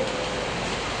 1915,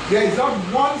 there is not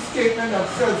one statement that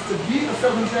says to be a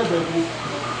Seventh-day Adventist,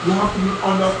 you have to be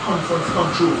under conference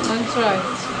control. That's right.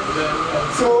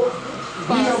 So,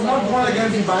 we have not gone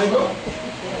against the Bible.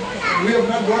 We have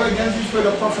not gone against the spirit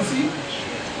of prophecy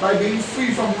by being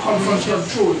free from conference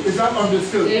control. Is that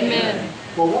understood? Amen.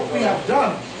 But what we have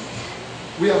done,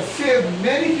 we have saved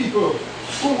many people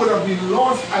who would have been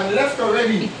lost and left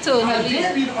already had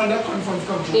they been under conference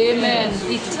control. Amen.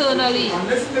 Eternally. And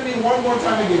listen to me one more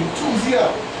time again.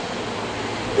 Thusia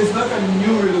is not a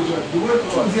new religion. The word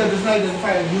Thusia does not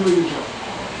identify a new religion.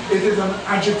 It is an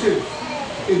adjective.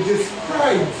 It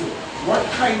describes what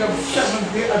kind of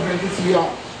Seventh-day Adventists we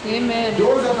are. Amen.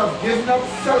 Those that have given up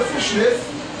selfishness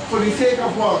for the sake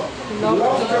of what?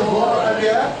 Love to God and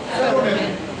their fellow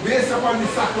men, based upon the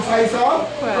sacrifice of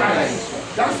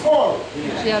Christ. That's all.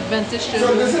 The Adventist church.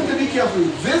 So listen to me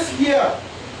carefully. This year,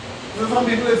 some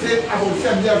people say about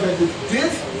Seventh-day Adventist.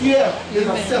 This year is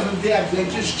a Seventh-day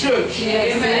Adventist church.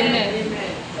 Yes. Amen.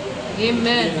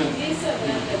 Amen.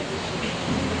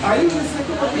 Are you listening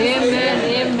to what you're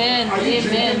saying? Amen. Are you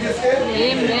drinking this in?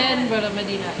 Amen, Brother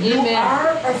Medina. You Amen.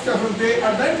 are a Seventh-day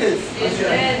Adventist.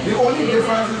 The only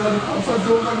difference is that the conference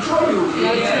don't control you.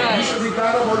 That's right. You should be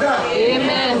glad about that.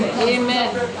 Amen. Amen.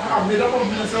 I'm made up of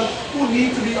ministers who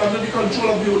need to be under the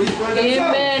control of the Holy Spirit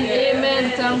themselves. Amen.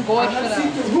 Amen. Thank God And for not seek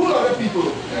that. to rule other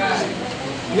people.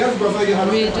 Yes, brother, you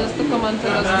have We just to come and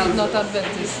tell us we're not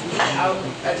Adventist.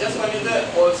 I just wanted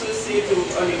to also say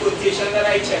on the quotation that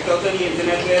I checked out on the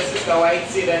internet where Sister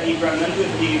White said that the remnant would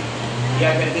leave the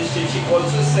Adventist church, she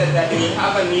also said that they will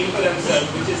have a name for themselves,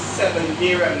 which is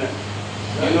Seventh-day Remnant.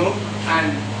 You know?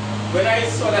 And when I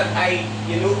saw that, I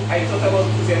thought about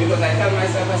Thusia because I tell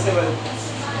myself, I said, well,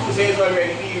 Thusia is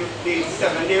already the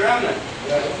Seventh-day Remnant.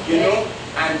 You know?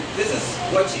 And this is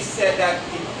what she said, that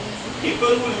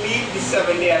people who leave the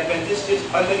Seventh-day Adventist church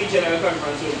under the General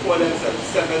Conference will call themselves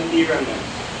Seventh-day Remnant,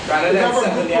 rather than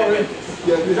Seventh-day Adventist.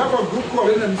 Yeah, we have a group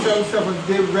calling themselves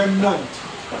Seventh-day Remnant.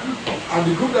 And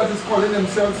the group that is calling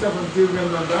themselves Seventh-day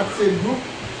Remnant, that same group,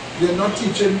 they're not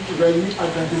teaching really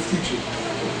Adventist teaching.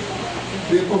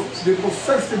 They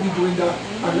profess to be doing that.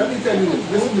 And let me tell you this,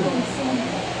 listen to this.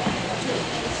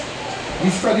 We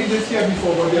studied this here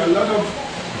before, but there are a lot of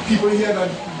people here that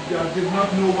did not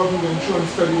know what we went through and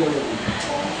studied already.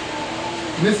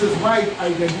 Mrs. White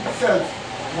identified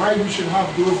why we should have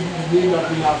those names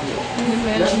that we have here.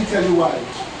 Amen. Let me tell you why.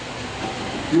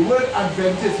 The word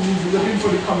Adventist means looking for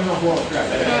the coming of what?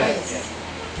 Christ.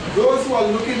 Those who are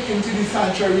looking into the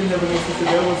sanctuary never know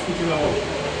today was speaking about.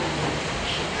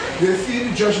 They see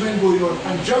the judgment going on,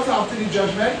 and just after the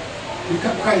judgment,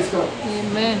 Christ comes.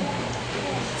 Amen.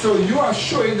 So you are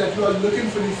showing that you are looking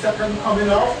for the second coming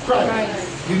of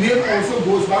Christ. The name also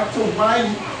goes back to why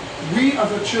we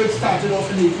as a church started off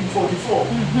in 1844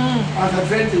 as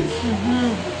Adventists.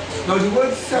 Now the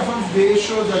word seventh day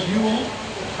shows that you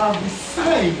have the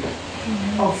sign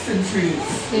of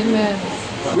sin-freeness. Amen.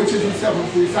 Which is the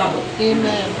seventh day Sabbath.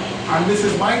 Amen. And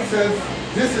Mrs. Mike says,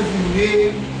 this is the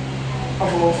name of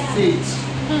our faith.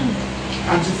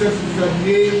 And she says it's a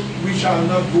name we shall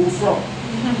not go from.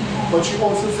 But she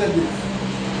also said this,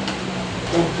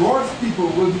 that God's people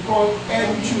will be called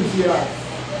enthusiasts.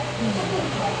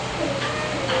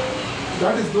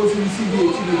 That is those who receive the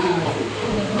 1818 message.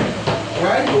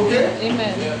 Right? Okay?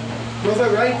 Amen. Those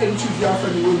are right enthusiasts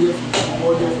and you will hear from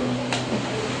God different.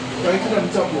 Write it on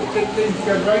top there. You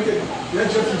can write it.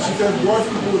 Let's just, she says God's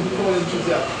people will be called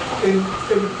enthusiasts. In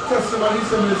testimony,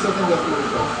 some of the second that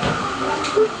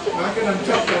mark it on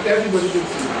top that everybody can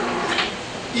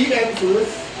see. EN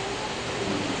first.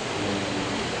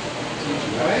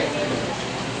 Right?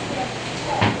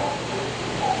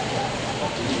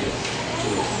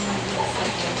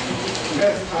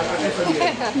 Yes,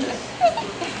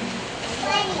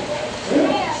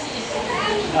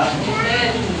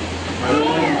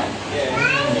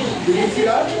 Did you see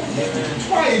that?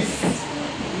 Twice.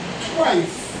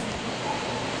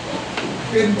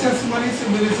 In testimony to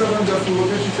Minister and Justice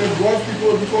Worker, she said God's people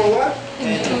will be called what?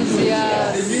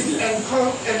 Enthusiasts. It means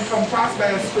encompassed by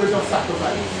a spirit of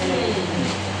sacrifice.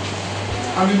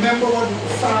 And remember what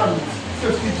Psalm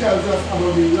 50 tells us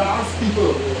about the last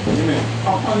people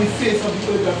upon the face of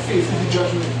the earth that faces the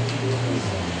judgment.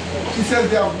 She says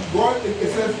they have God,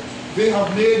 it says they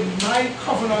have made my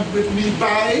covenant with me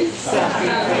by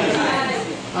sacrifice.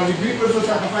 And the Greek word for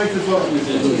sacrifice is what?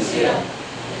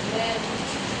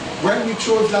 When we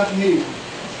chose that name,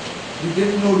 we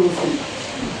didn't know those things.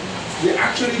 They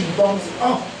actually bounced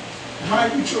up why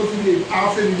we chose the name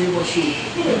after the name was chosen.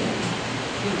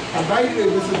 And by the way,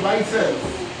 this is why it says,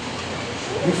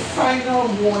 the final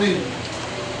warning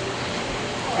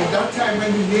at that time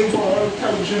when the name for all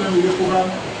television and radio program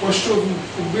was chosen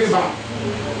way back,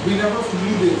 we never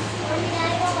knew this.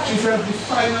 She says the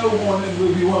final warning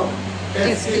will be what?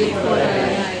 Escape for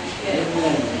life.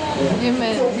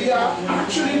 Amen. So we are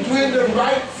actually doing the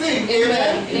right thing.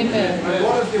 Amen. Amen. And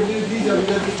what is giving these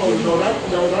evidences for that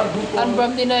group? And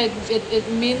Brahmdina, it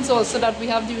means also that we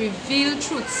have the revealed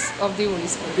truths of the Holy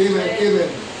Spirit. Amen. Amen.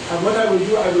 And what I will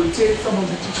do, I will take some of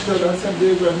the teachers that sent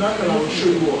they were not, and I will show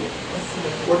you all.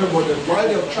 What about them? While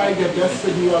they have tried their best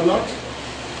to do a lot,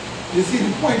 you see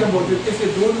the point about it, if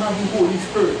they don't have the Holy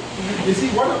Spirit. You see,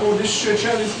 what about this church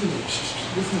here?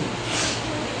 Listen.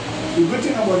 The good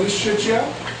thing about this church here,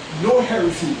 no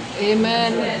heresy.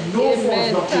 Amen. No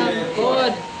Amen. false doctrine. Thank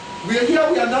God. We are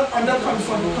here, we are not under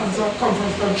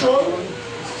conference control.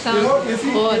 You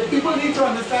see, God. people need to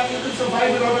understand you can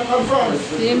survive without a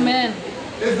conference. Amen.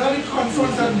 There's not a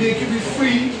conference that make you be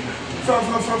free from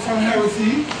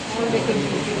heresy.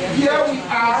 Here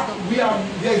we are,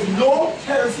 there's no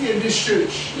heresy in this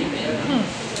church.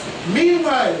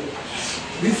 Meanwhile,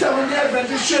 the Seventh-day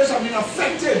Adventist church have been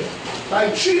affected by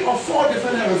 3 or 4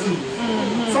 different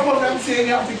heresies. Some of them saying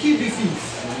you have to keep the feast.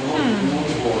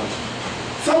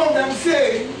 Some of them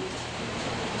say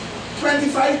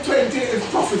 25-20 is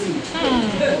prophecy.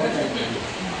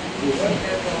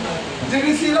 Did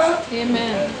you see that?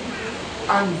 Amen.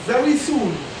 And very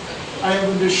soon, I am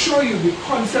going to show you the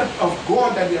concept of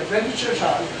God that the Adventist church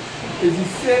has is the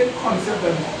same concept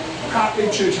that the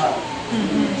Catholic church has.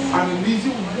 And it leaves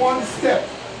you one step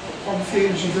from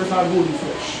saying Jesus had holy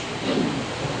flesh.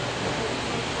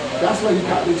 That's why the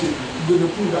Catholic church is going to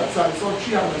prove that. So I saw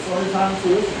 3 hands. I saw his hand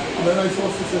first, and then I saw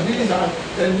Sister Billy's hand,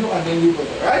 then you, and then you,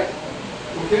 brother. Right?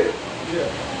 Okay? Yeah.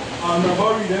 And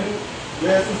about reading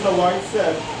where Sister White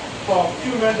said, for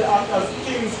few men to act as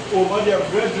kings over their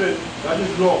brethren, that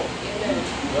is wrong.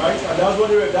 Right? And that's what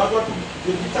the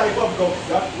type of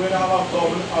that when I have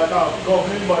a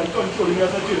governing body controlling as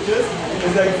a churches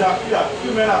is exactly that. Few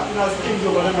men acting as kings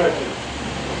over their brethren.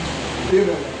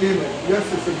 Amen. Amen. Yes,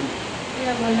 Sister B.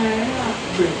 Yeah, but I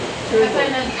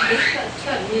find that this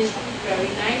study is very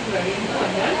nice, very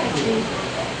important. I think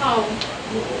how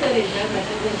Teresa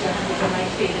mentioned in my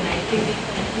faith, and I think the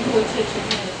whole church should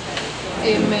understand.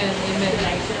 Amen. Amen.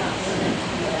 Amen.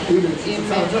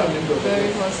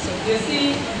 Very awesome. You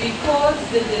see, because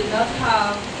they did not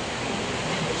have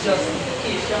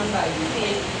justification by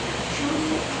faith,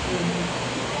 truth,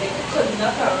 they could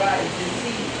not arise.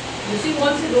 You see,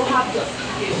 once you don't have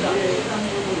justification,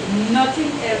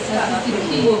 nothing else can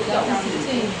work out.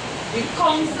 The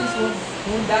counsels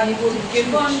that were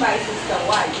given by Sister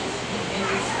White in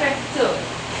respect to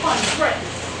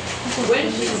conference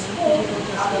when she spoke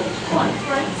about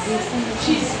conference,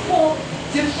 she spoke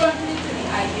differently to the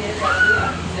ideas that we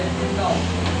are presenting now.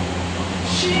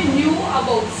 She knew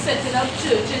about setting up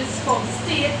churches from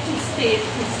state to state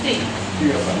to state,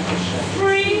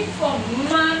 free from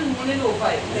man ruling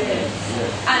over it.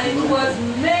 And it was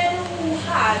men who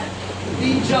had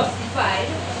been justified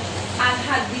and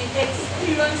had been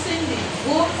experiencing the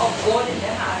work of God in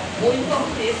their heart, going from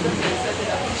place to place, setting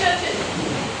up churches.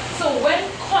 So when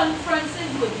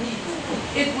conferences would meet,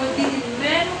 it would be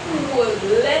men who were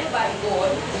led by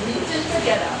God, meeting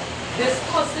together,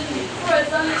 discussing the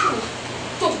present truth,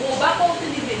 to go back out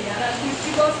in the vineyard and preach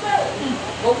the gospel.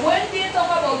 But when they talk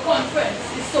about conference,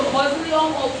 it's to muzzle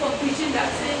young out from preaching that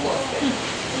same gospel.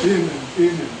 Amen.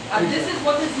 Amen. And this is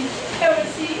what is the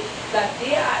heresy that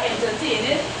they are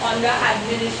entertaining under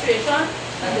administration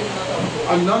that is not of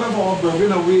God. And none of our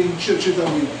brethren away in churches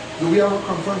are we. Do we have a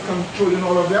conference controlling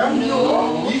all of them?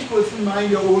 No. Each person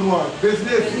mind their own what?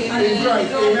 Business in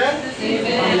Christ. Amen?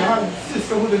 Amen. And we have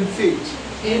sisterhood in faith.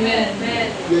 Amen. Amen.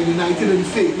 We are united in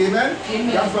faith. Amen? Amen.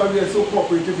 That's why we are so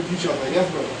cooperative with each other. Yes,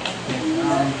 brother?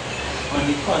 On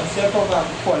the concept of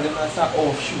calling us an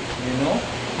offshoot, you know,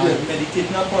 and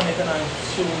meditating upon it, and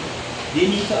so they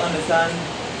need to understand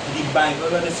the Bible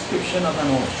or the description of an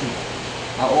offshoot.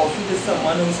 An offshoot is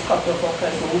someone who is cut off from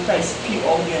Christ, who Christ speak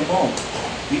out their mouth.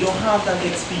 We don't have that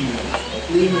experience.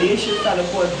 They should try to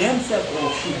call themselves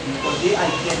offshoot because they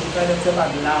identify themselves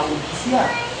as Laodicea.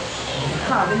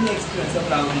 Having the experience of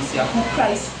Laodicea, who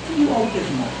Christ spew out his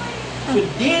mouth. So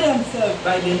they themselves,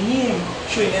 by the name,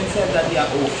 showing themselves that they are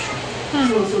offshoot.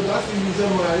 So that's the reason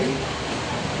why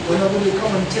whenever they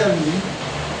come and tell me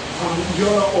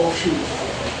you're an offshoot,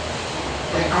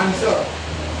 I answer,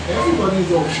 everybody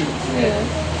is offshoot. Yeah.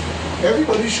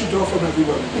 Everybody shoot off from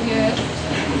everybody. Yeah.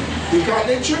 The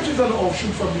Catholic Church is an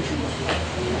offshoot from the truth.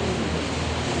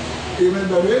 Amen,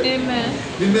 brother? Amen.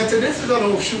 The Methodist is an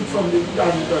offshoot from the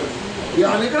Anglican. The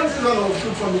Anglicans is an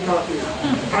offshoot from the Catholic.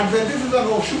 Adventists is an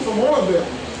offshoot from all of them.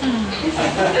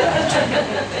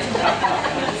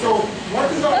 So, what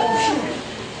is an offshoot?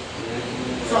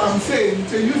 So I'm saying,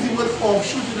 to use the word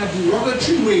offshoot in a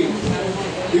derogatory way,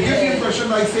 they give the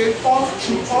impression I say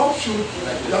offshoot,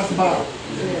 that's bad.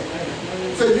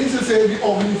 So it means to say the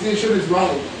organization is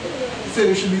right. So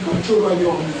they should be controlled by the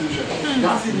organization.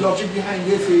 That's the logic behind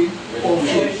this saying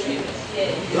offshoot.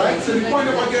 Right? So the point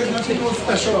about there's nothing no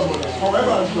special about it.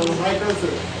 However, as Brother Michael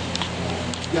said,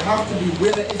 you have to be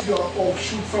aware if you are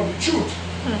offshoot from the truth.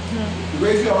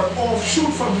 Because if you are an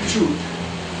offshoot from the truth,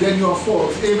 then you are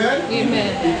false. Amen?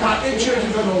 Amen. The Catholic Church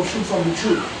is an offshoot from the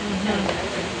truth.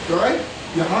 Right?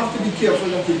 You have to be careful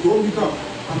that you don't become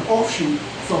an offshoot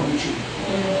from the truth.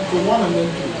 So one and then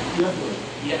two. Yes, brother.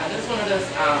 Yeah, I just want to just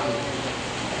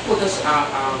put us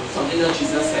something that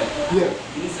Jesus said. Yeah.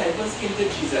 The disciples came to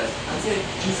Jesus and said,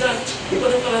 Jesus, look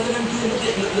what the fellas are doing,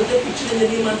 look at the picture in the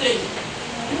name and thing.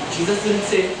 Jesus didn't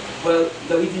say, well,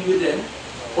 let me deal with them.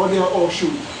 Or they are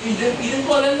offshoot. He didn't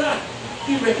call them that.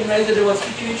 He recognized that they were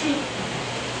speaking the truth.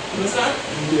 You understand?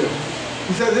 Yeah.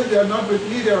 He said if they are not with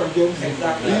me, they are against me.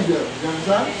 Exactly. Leave them. You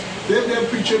understand? If they are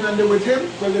preaching and they're with him,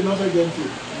 well, they're not against him.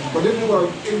 But if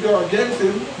they are against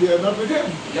him, they are not with him.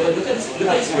 Yeah, but look at the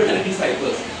spirit of the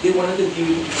disciples. They wanted to deal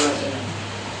with people like that.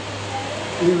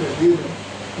 Amen.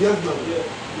 Yes, brother. Yeah.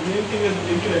 The main thing is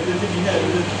connected to the head,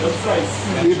 is Christ.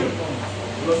 Amen.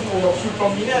 It wasn't offshoot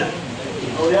from the head.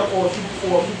 Or they have offshoot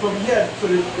from the head. So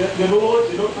they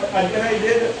don't, and can I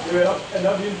did, they will end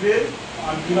up being paid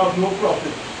and you have no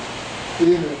profit.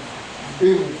 Amen.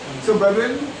 Amen. So,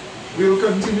 brethren, we will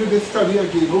continue this study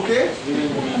again, okay?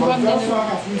 But that's what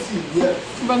have we seen, yes.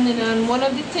 And one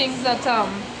of the things that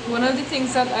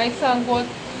I thank God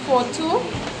for too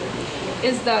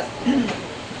is that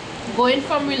going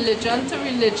from religion to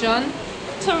religion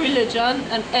to religion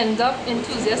and end up in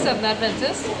Thusia SDA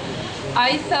Adventist,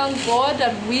 I thank God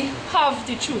that we have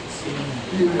the truth.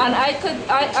 And I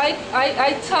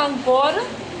thank God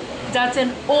that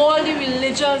in all the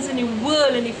religions in the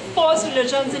world, in the false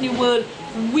religions in the world,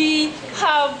 we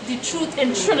have the truth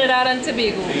in Trinidad and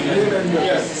Tobago.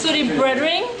 Yes. So the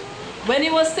brethren, when he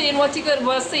was saying what he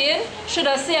was saying, should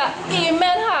I say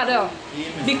amen harder?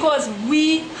 Because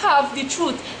we have the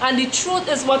truth, and the truth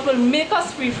is what will make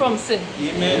us free from sin.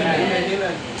 Amen.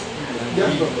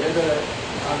 Yes, brother.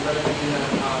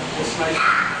 Just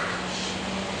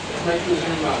my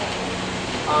closing remark.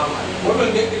 What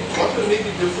will make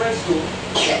the difference though,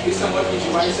 based on what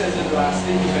H.Y. says in the last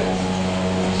statement,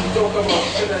 to talk about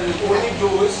that it's only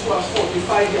those who have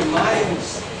fortified their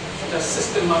minds with a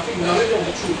systematic knowledge of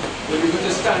the truth will be able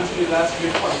to stand to the last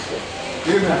great conflict.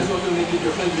 Amen. That is what will make the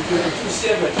difference between the two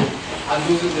Saviors and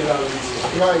those in the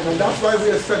Laodicea. Right, and that's why we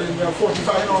are studying, we are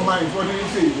fortifying our minds. What do you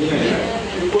see?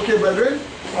 Yeah. Okay, brethren?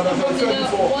 And as I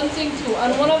said before, one thing too,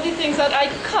 and one of the things that I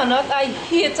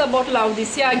hate about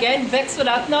Laodicea, again, vexed with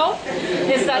that now,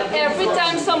 is that every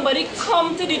time somebody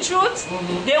come to the truth,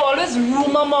 they always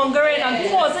rumor mongering and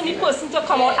causing the person to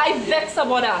come out. I vex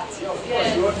about that.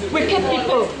 Wicked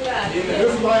people.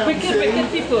 this is why I'm saying,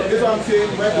 Wicked people. this is what I'm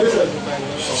saying, listen,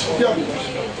 hear me.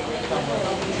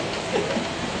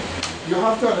 You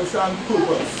have to understand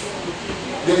purpose.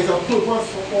 There is a purpose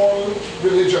for all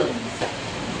religions.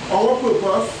 Our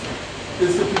purpose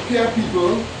is to prepare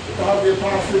people to have their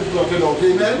pastors blotted out.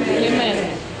 Amen?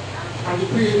 Amen. And to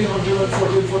pray the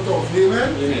 144,000.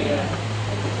 Amen? Amen?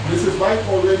 This is why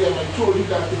already, and I told you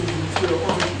that it is in the spirit of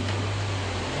prophecy.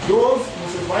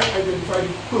 This is why I identify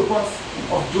the purpose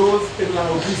of those in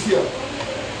Laodicea.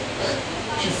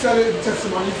 She said it in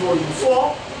Testimony Volume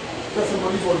 4,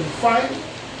 Testimony Volume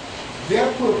 5. Their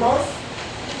purpose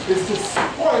is to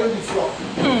spoil the flock.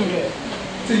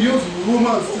 To use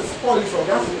rumors to spoil the flock.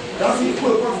 That's the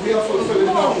purpose they are fulfilling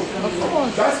now.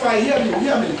 That's why, hear me.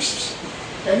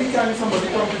 Anytime somebody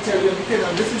comes to tell you anything,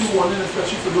 and this is the warning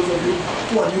especially for those of you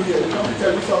who are new here, they come to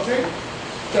tell you something,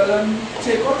 tell them,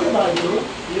 take out the Bible,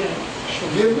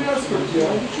 give me a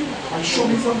scripture, and show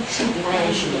me some truth why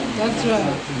I should. That's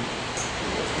right.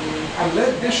 And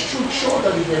let this truth show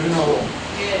that the brethren are wrong.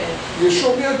 They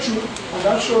show me a truth, and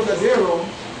that shows that they're wrong.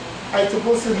 I'm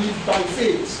supposed to live by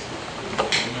faith,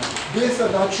 based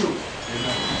on that truth.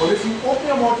 But if you open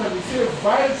your mouth and you say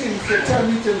vile things, they tell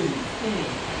me to leave.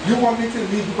 You want me to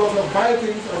leave because of vile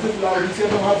things, as if Laodicea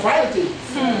don't have vile things.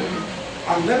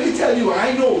 And let me tell you,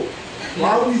 I know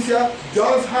Laodicea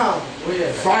does have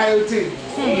vile things.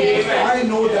 I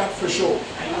know that for sure.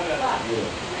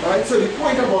 Right? So the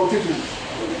point about it is,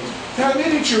 tell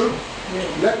me the truth,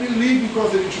 let me leave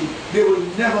because of the truth. They will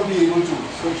never be able to.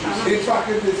 In fact,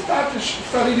 if they start to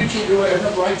study the truth, they will end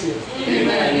up right here.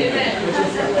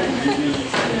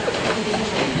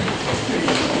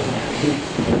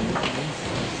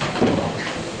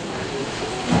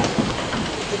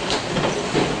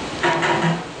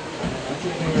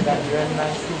 That very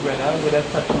nice too, brother, with a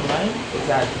touch of mind, is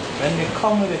that when they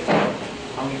come with it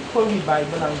and we pull the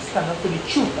Bible and we stand up for the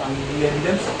truth and we let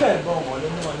them spellbound all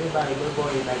them on the Bible, boy,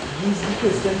 like these the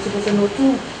Christians supposed to know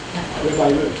too. The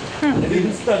Bible. They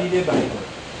didn't study the Bible.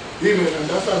 Amen. And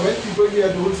that's why when people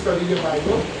here don't study the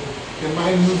Bible, their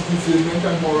mind lose discernment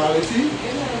and morality,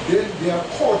 then they are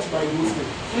caught by those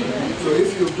things. So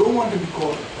if you don't want to be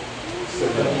caught,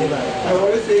 I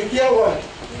always say, hear what?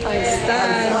 I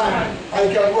stand. I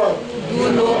can what?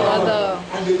 Do no other.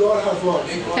 And the Lord has what?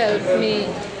 Help me.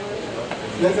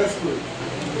 Let us pray.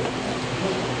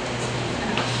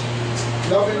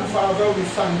 Loving Father, we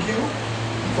thank you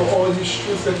for all these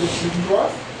truths that you've given to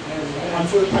us and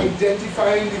for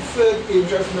identifying the third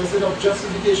angel's message of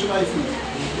justification by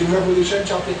faith in Revelation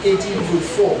chapter 18 verse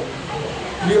 4.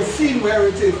 We have seen where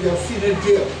it is, we have seen it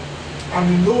there, and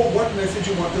we know what message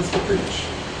you want us to preach.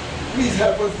 Please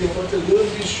help us therefore to learn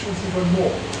these truths even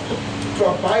more, to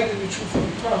abide in the truth of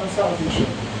the plan of salvation,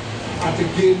 and to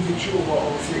gain victory over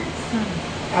our faith.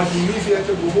 As we leave here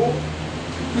to go home,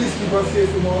 please keep us safe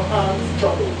from all harms,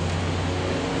 troubles,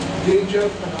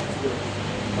 dangers, and accidents.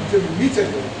 Until we meet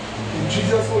again, in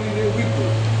Jesus' holy name we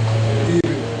pray.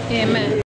 Amen. Amen.